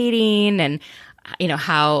online dating and you know,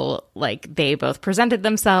 how like they both presented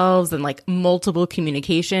themselves and like multiple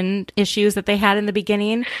communication issues that they had in the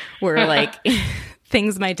beginning were like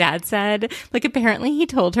things my dad said. Like apparently he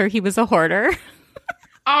told her he was a hoarder.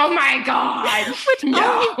 Oh my God.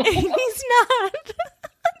 No. He's not.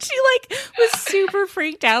 She like was super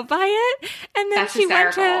freaked out by it. And then That's she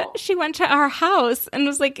hysterical. went to our house and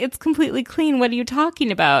was like, it's completely clean. What are you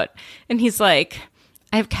talking about? And he's like,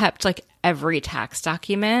 I've kept like every tax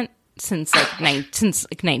document since like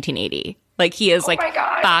 1980. Like he has like my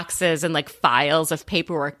God. boxes and like files of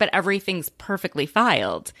paperwork, but everything's perfectly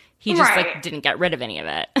filed. He just Right. like didn't get rid of any of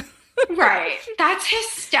it. Right. That's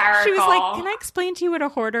hysterical. She was like, can I explain to you what a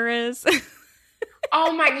hoarder is?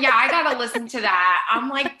 Oh my, yeah, I gotta listen to that. I'm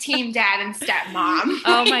like team dad and stepmom.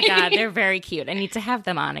 Oh my God, they're very cute. I need to have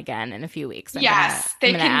them on again in a few weeks. They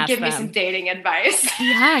can give me some dating advice.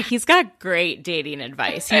 Yeah, he's got great dating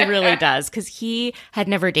advice. He really does, because he had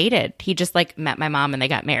never dated. He just like met my mom and they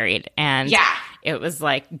got married. And it was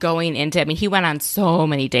like going into, I mean, he went on so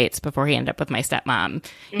many dates before he ended up with my stepmom.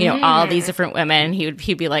 You know, all these different women. He'd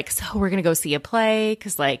be like, so we're going to go see a play,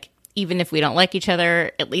 because like, even if we don't like each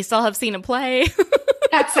other, at least I'll have seen a play.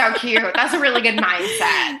 That's so cute. That's a really good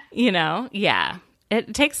mindset. You know, yeah.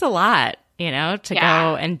 It takes a lot, you know, to go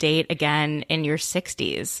and date again in your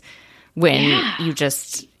 60s when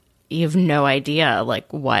you have no idea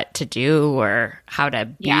like what to do or how to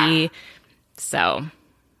be. Yeah. So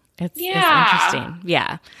it's interesting.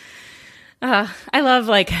 Yeah. I love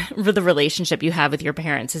like the relationship you have with your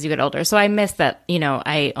parents as you get older. So I miss that, you know,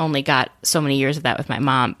 I only got so many years of that with my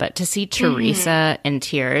mom, but to see Teresa in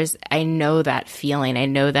tears, I know that feeling. I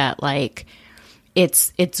know that like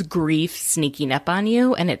it's grief sneaking up on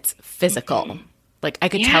you and it's physical. Like I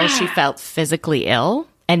could tell she felt physically ill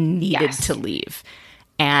and needed to leave.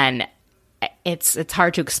 And it's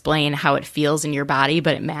hard to explain how it feels in your body,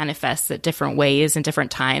 but it manifests at different ways and different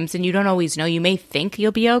times. And you don't always know. You may think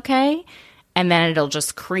you'll be okay, and then it'll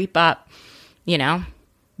just creep up, you know,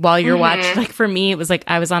 while you're watching. Like for me, it was like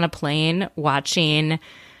I was on a plane watching,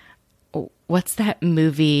 what's that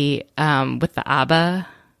movie with the ABBA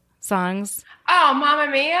songs? Oh,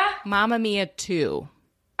 Mamma Mia? Mamma Mia 2.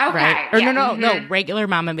 Okay. Right? Or no, regular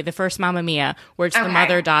Mamma Mia, the first Mamma Mia, where it's the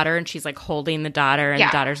mother-daughter and she's like holding the daughter and the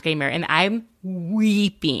daughter's getting married. And I'm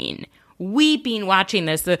weeping watching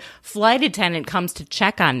this. The flight attendant comes to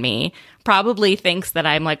check on me, probably thinks that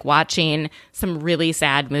I'm like watching some really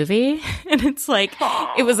sad movie. And it's like,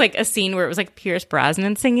 it was like a scene where it was like Pierce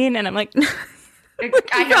Brosnan singing. And I'm like,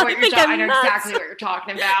 I know exactly what you're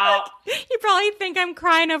talking about. You probably think I'm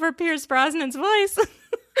crying over Pierce Brosnan's voice.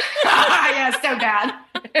 Yeah, so bad.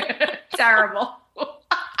 Terrible.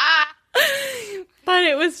 But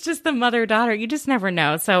it was just the mother-daughter. You just never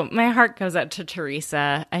know. So my heart goes out to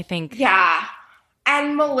Teresa, I think. Yeah.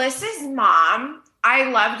 And Melissa's mom, I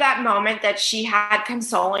love that moment that she had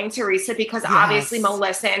consoling Teresa, because obviously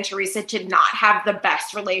Melissa and Teresa did not have the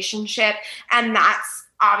best relationship. And that's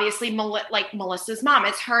obviously like Melissa's mom.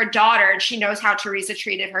 It's her daughter, and she knows how Teresa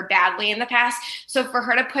treated her badly in the past. So for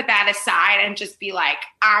her to put that aside and just be like,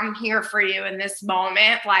 I'm here for you in this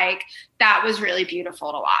moment, like that was really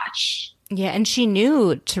beautiful to watch. Yeah, and she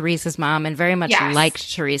knew Teresa's mom and very much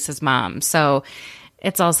liked Teresa's mom. So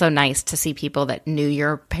it's also nice to see people that knew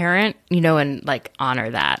your parent, you know, and like honor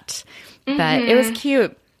that. But it was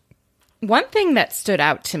cute. One thing that stood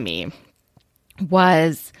out to me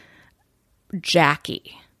was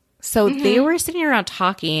Jackie. So they were sitting around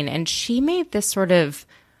talking, and she made this sort of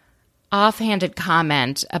offhanded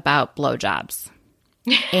comment about blowjobs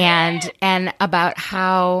and about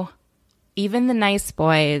how even the nice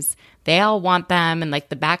boys, they all want them in like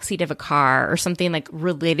the backseat of a car or something like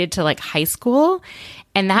related to like high school.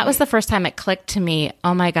 And that was the first time it clicked to me,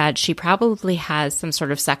 oh my God, she probably has some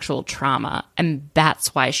sort of sexual trauma, and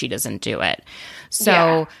that's why she doesn't do it.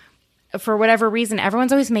 So for whatever reason,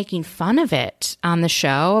 everyone's always making fun of it on the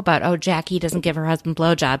show about, oh, Jackie doesn't give her husband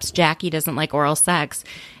blowjobs. Jackie doesn't like oral sex.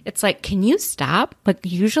 It's like, can you stop? Like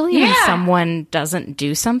usually when someone doesn't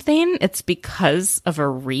do something, it's because of a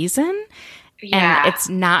reason. And it's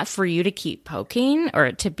not for you to keep poking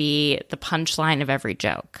or to be the punchline of every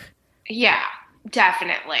joke. Yeah,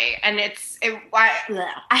 definitely. And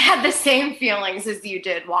I had the same feelings as you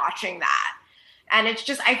did watching that. And it's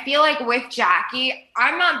just, I feel like with Jackie,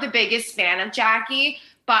 I'm not the biggest fan of Jackie,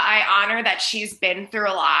 but I honor that she's been through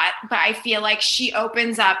a lot. But I feel like she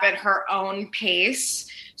opens up at her own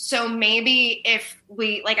pace. So maybe if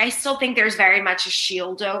I still think there's very much a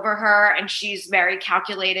shield over her, and she's very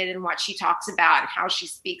calculated in what she talks about and how she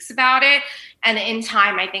speaks about it. And in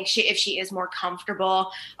time, I think if she is more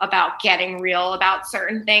comfortable about getting real about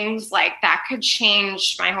certain things, like that could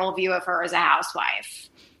change my whole view of her as a housewife.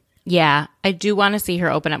 Yeah, I do want to see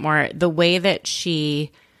her open up more. The way that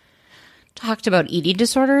she talked about eating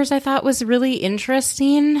disorders, I thought was really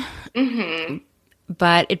interesting.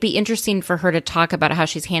 But it'd be interesting for her to talk about how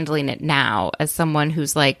she's handling it now as someone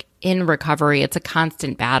who's like in recovery. It's a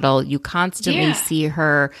constant battle. You constantly see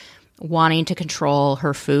her wanting to control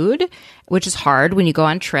her food, which is hard when you go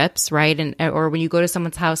on trips, right? And or when you go to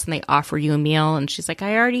someone's house and they offer you a meal and she's like,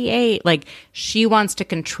 I already ate. Like she wants to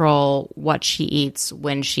control what she eats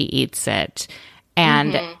when she eats it.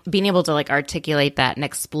 And being able to like articulate that and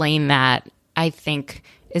explain that, I think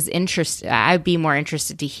is interested. I'd be more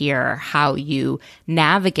interested to hear how you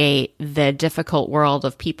navigate the difficult world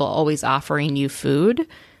of people always offering you food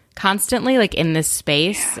constantly, like in this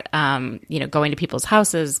space, going to people's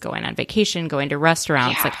houses, going on vacation, going to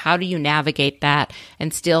restaurants. Yeah. Like, how do you navigate that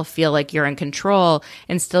and still feel like you're in control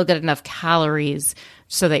and still get enough calories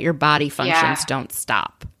so that your body functions don't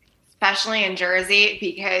stop? Especially in Jersey,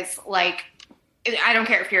 because like, I don't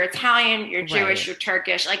care if you're Italian, you're Jewish, you're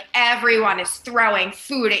Turkish, like everyone is throwing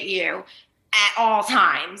food at you at all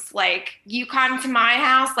times. Like, you come to my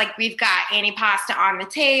house, like we've got antipasta on the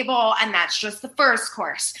table, and that's just the first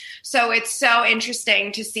course. So it's so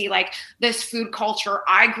interesting to see like this food culture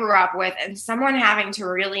I grew up with and someone having to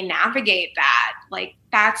really navigate that. Like,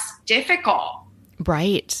 that's difficult.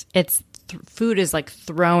 Right. Food is like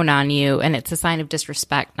thrown on you, and it's a sign of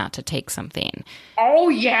disrespect not to take something. Oh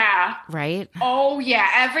yeah. Right? Oh yeah.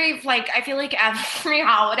 I feel like every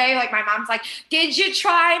holiday, like my mom's like, did you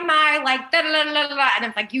try my like da da da da da? And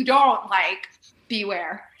I'm like, you don't, like,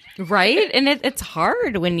 beware. Right? And it's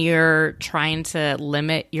hard when you're trying to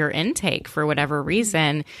limit your intake for whatever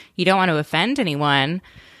reason. You don't want to offend anyone.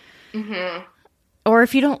 Mm-hmm. Or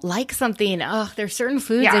if you don't like something, there's certain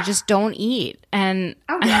foods I just don't eat. And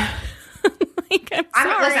I'm a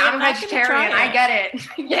vegetarian. I get it.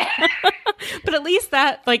 Yeah. But at least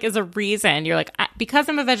that like is a reason. You're like, because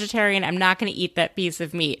I'm a vegetarian, I'm not going to eat that piece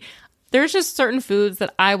of meat. There's just certain foods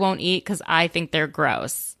that I won't eat because I think they're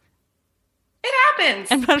gross. It happens.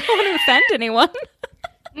 And I don't want to offend anyone.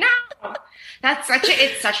 No.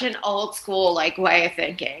 It's such an old school like way of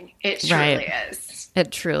thinking. It truly is. It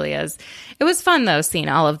truly is. It was fun, though, seeing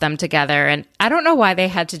all of them together. And I don't know why they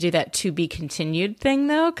had to do that to be continued thing,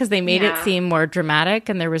 though, because they made it seem more dramatic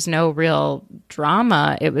and there was no real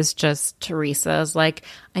drama. It was just Teresa's like,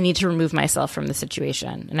 I need to remove myself from the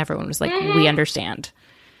situation. And everyone was like, we understand.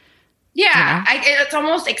 Yeah. It's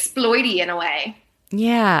almost exploity in a way.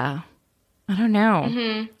 Yeah. I don't know.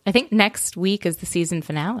 Mm-hmm. I think next week is the season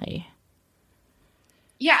finale.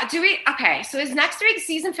 Yeah, so is next week's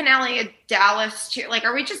season finale a Dallas too? Like,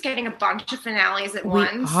 are we just getting a bunch of finales at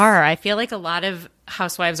once? We are. I feel like a lot of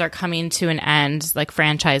Housewives are coming to an end, like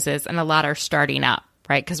franchises, and a lot are starting up,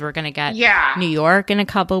 right? Because we're going to get New York in a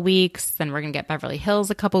couple weeks, then we're going to get Beverly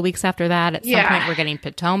Hills a couple weeks after that. At some point, we're getting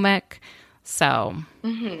Potomac. So,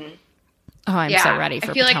 oh, I'm so ready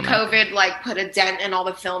for Potomac. I feel like COVID like put a dent in all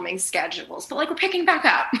the filming schedules, but like we're picking back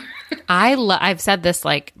up. I've said this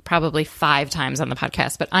like probably 5 times on the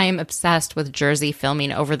podcast, but I am obsessed with Jersey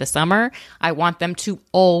filming over the summer. I want them to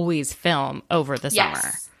always film over the summer.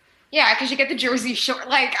 Yeah, because you get the Jersey Shore.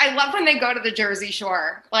 Like, I love when they go to the Jersey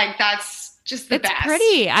Shore. Like, that's just the best. It's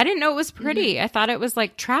pretty. I didn't know it was pretty. I thought it was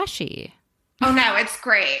like trashy. Oh, no, it's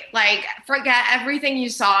great. Like, forget everything you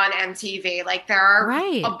saw on MTV. Like, there are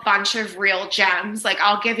a bunch of real gems. Like,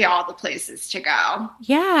 I'll give you all the places to go.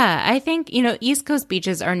 Yeah, I think, East Coast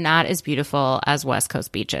beaches are not as beautiful as West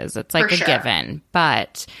Coast beaches. It's like a given.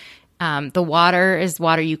 But the water is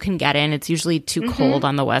water you can get in. It's usually too cold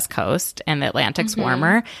on the West Coast, and the Atlantic's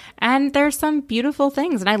warmer. And there's some beautiful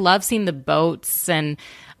things. And I love seeing the boats and,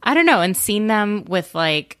 I don't know, and seeing them with,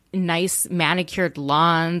 like, nice manicured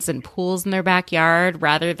lawns and pools in their backyard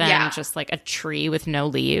rather than just like a tree with no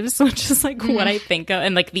leaves, which is like what I think of.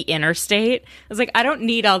 And like the interstate, I was like, I don't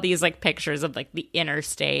need all these like pictures of like the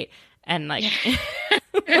interstate and like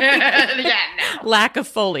lack of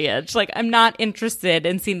foliage. Like, I'm not interested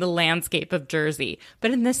in seeing the landscape of Jersey,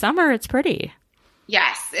 but in the summer it's pretty.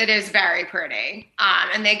 Yes, it is very pretty.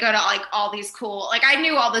 And they go to like all these cool, like I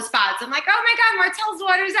knew all the spots. I'm like, oh my God, Martell's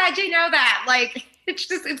Waters, how'd you know that? Like, it's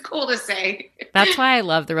cool to say. That's why I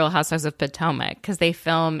love The Real Housewives of Potomac, because they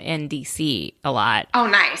film in DC a lot. Oh,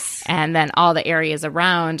 nice. And then all the areas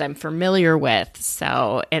around I'm familiar with.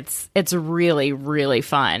 So it's really, really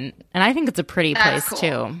fun. And I think it's a pretty place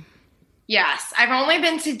too. Yes. I've only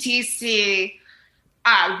been to DC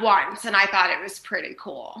once, and I thought it was pretty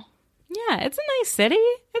cool. Yeah, it's a nice city.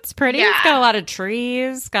 It's pretty. Yeah. It's got a lot of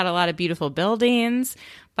trees, got a lot of beautiful buildings.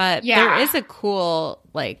 But there is a cool,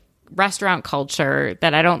 like, restaurant culture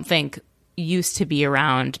that I don't think used to be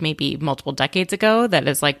around maybe multiple decades ago that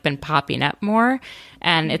has like been popping up more,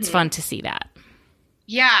 and it's fun to see that.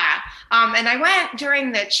 Yeah. And I went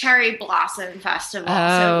during the Cherry Blossom Festival,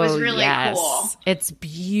 so it was really cool. It's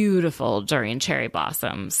beautiful during cherry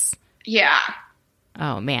blossoms. Yeah.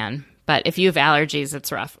 Oh man. But if you have allergies,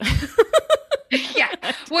 it's rough. Yeah,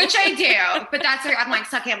 which I do, but that's where I'm like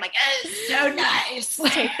sucking. I'm like, it's so nice.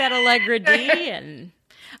 Take that Allegra D and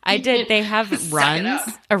they have runs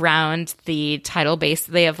around the tidal base.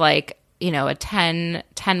 They have like, a 10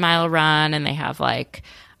 mile run, and they have like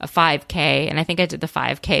a 5K. And I think I did the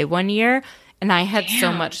 5K one year. And I had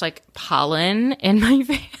so much like pollen in my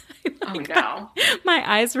face. Oh no. My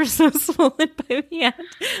eyes were so swollen by the end.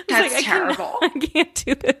 That's terrible. I can't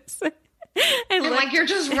do this. And like you're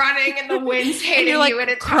just running and the wind's hitting you're, like, you and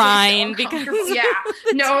it's crying so because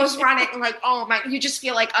nose running and like, oh my, you just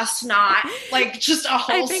feel like a snot, like just a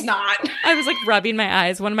whole snot. I was like rubbing my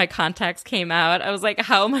eyes. One of my contacts came out. I was like,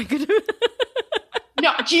 how am I going to?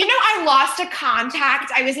 No, do you know I lost a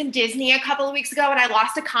contact? I was in Disney a couple of weeks ago and I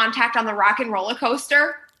lost a contact on the Rock and Roller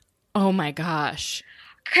Coaster. Oh my gosh.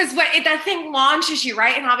 Because that thing launches you,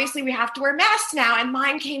 right? And obviously we have to wear masks now. And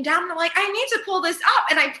mine came down and I'm like, I need to pull this up.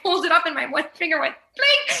 And I pulled it up and my one finger went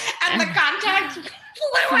blink and the contact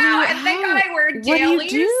flew out. And thank God I wear dailies. What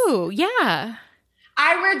do you do? Yeah.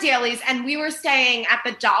 I wear dailies and we were staying at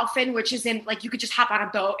the Dolphin, which is in like, you could just hop on a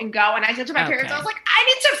boat and go. And I said to my parents, I was like, I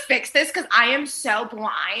need to fix this because I am so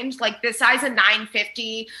blind. Like this eye's a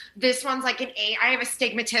 950. This one's like an 8. I have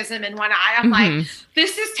astigmatism in one eye. I'm like,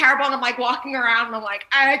 this is terrible. And I'm like walking around and I'm like,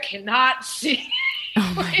 I cannot see.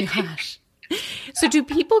 Oh my gosh. So do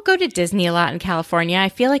people go to Disney a lot in California? I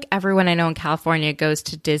feel like everyone I know in California goes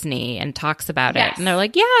to Disney and talks about it. And they're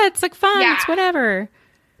like, yeah, it's like fun. Yeah. It's whatever.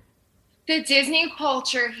 The Disney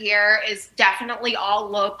culture here is definitely all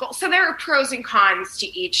local. So there are pros and cons to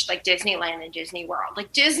each, like Disneyland and Disney World.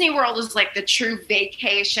 Like Disney World is like the true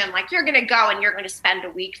vacation. Like you're going to go and you're going to spend a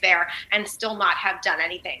week there and still not have done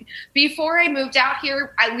anything. Before I moved out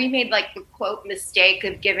here, we made like the quote mistake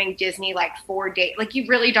of giving Disney like 4 days. Like you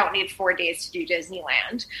really don't need 4 days to do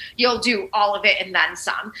Disneyland. You'll do all of it and then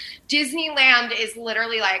some. Disneyland is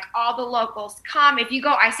literally like all the locals come. If you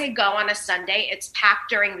go, I say go on a Sunday. It's packed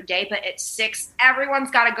during the day, but it's 6.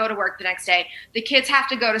 Everyone's got to go to work the next day. The kids have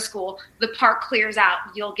to go to school. The park clears out.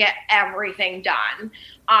 You'll get everything done.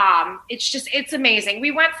 It's amazing.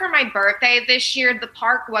 We went for my birthday this year. The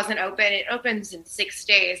park wasn't open. It opens in 6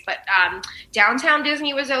 days, but Downtown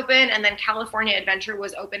Disney was open, and then California Adventure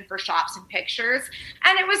was open for shops and pictures.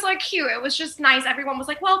 And it was like cute. It was just nice. Everyone was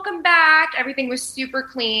like, welcome back. Everything was super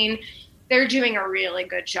clean. They're doing a really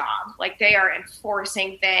good job. Like they are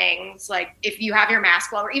enforcing things. Like if you have your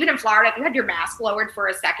mask lowered, even in Florida, if you had your mask lowered for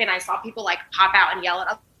a second, I saw people like pop out and yell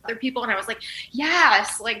at other people. And I was like,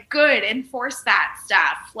 yes, like good, enforce that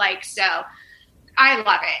stuff. Like, so I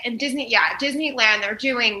love it. And Disneyland, they're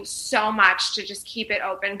doing so much to just keep it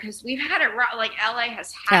open because we've had it rough. Like LA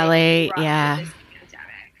has had it rough with this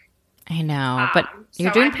pandemic. I know, but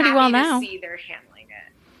you're doing pretty well now. See they're handling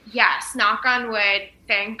it. Yes, knock on wood.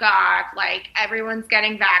 Thank God, like everyone's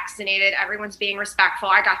getting vaccinated. Everyone's being respectful.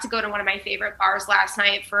 I got to go to one of my favorite bars last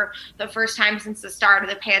night for the first time since the start of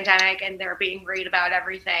the pandemic, and they're being great about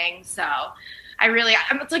everything. So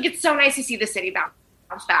it's so nice to see the city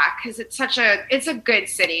bounce back because it's a good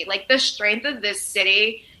city. Like the strength of this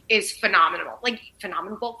city is phenomenal.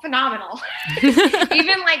 Phenomenal.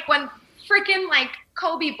 Even like when freaking like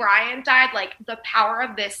Kobe Bryant died, like the power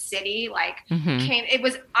of this city came, it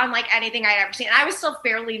was unlike anything I'd ever seen. And I was still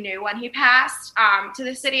fairly new when he passed to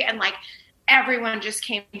the city, and like everyone just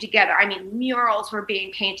came together. I mean, murals were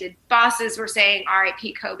being painted, buses were saying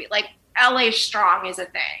R.I.P. Kobe. Like LA strong is a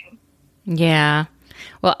thing. Yeah.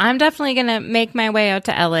 Well, I'm definitely going to make my way out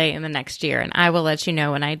to LA in the next year, and I will let you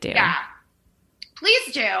know when I do. Yeah.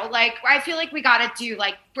 Please do. Like, I feel like we got to do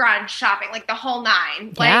like brunch shopping, like the whole 9.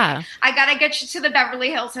 Like, I got to get you to the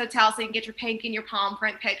Beverly Hills Hotel so you can get your pink and your palm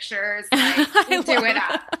print pictures. Like, we'll do it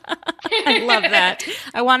up. I love that.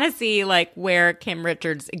 I want to see like where Kim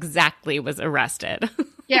Richards exactly was arrested.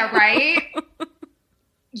 Yeah, right?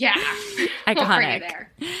 Yeah. Iconic. We'll bring you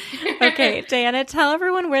there. Okay, Diana, tell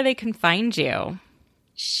everyone where they can find you.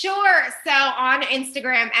 Sure. So on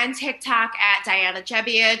Instagram and TikTok at Diana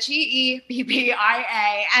Gebbia, Gebbia.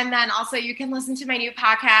 And then also you can listen to my new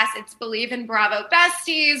podcast. It's Believe in Bravo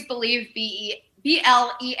Besties, Believe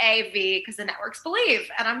BLEAV, because the network's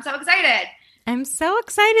Believe. And I'm so excited. I'm so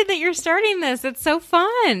excited that you're starting this. It's so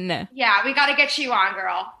fun. Yeah, we got to get you on,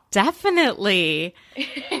 girl. Definitely.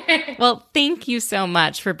 Well, thank you so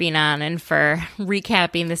much for being on and for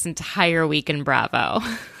recapping this entire week in Bravo.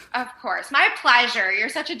 Of course. My pleasure. You're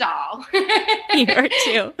such a doll. You are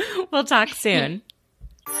too. We'll talk soon.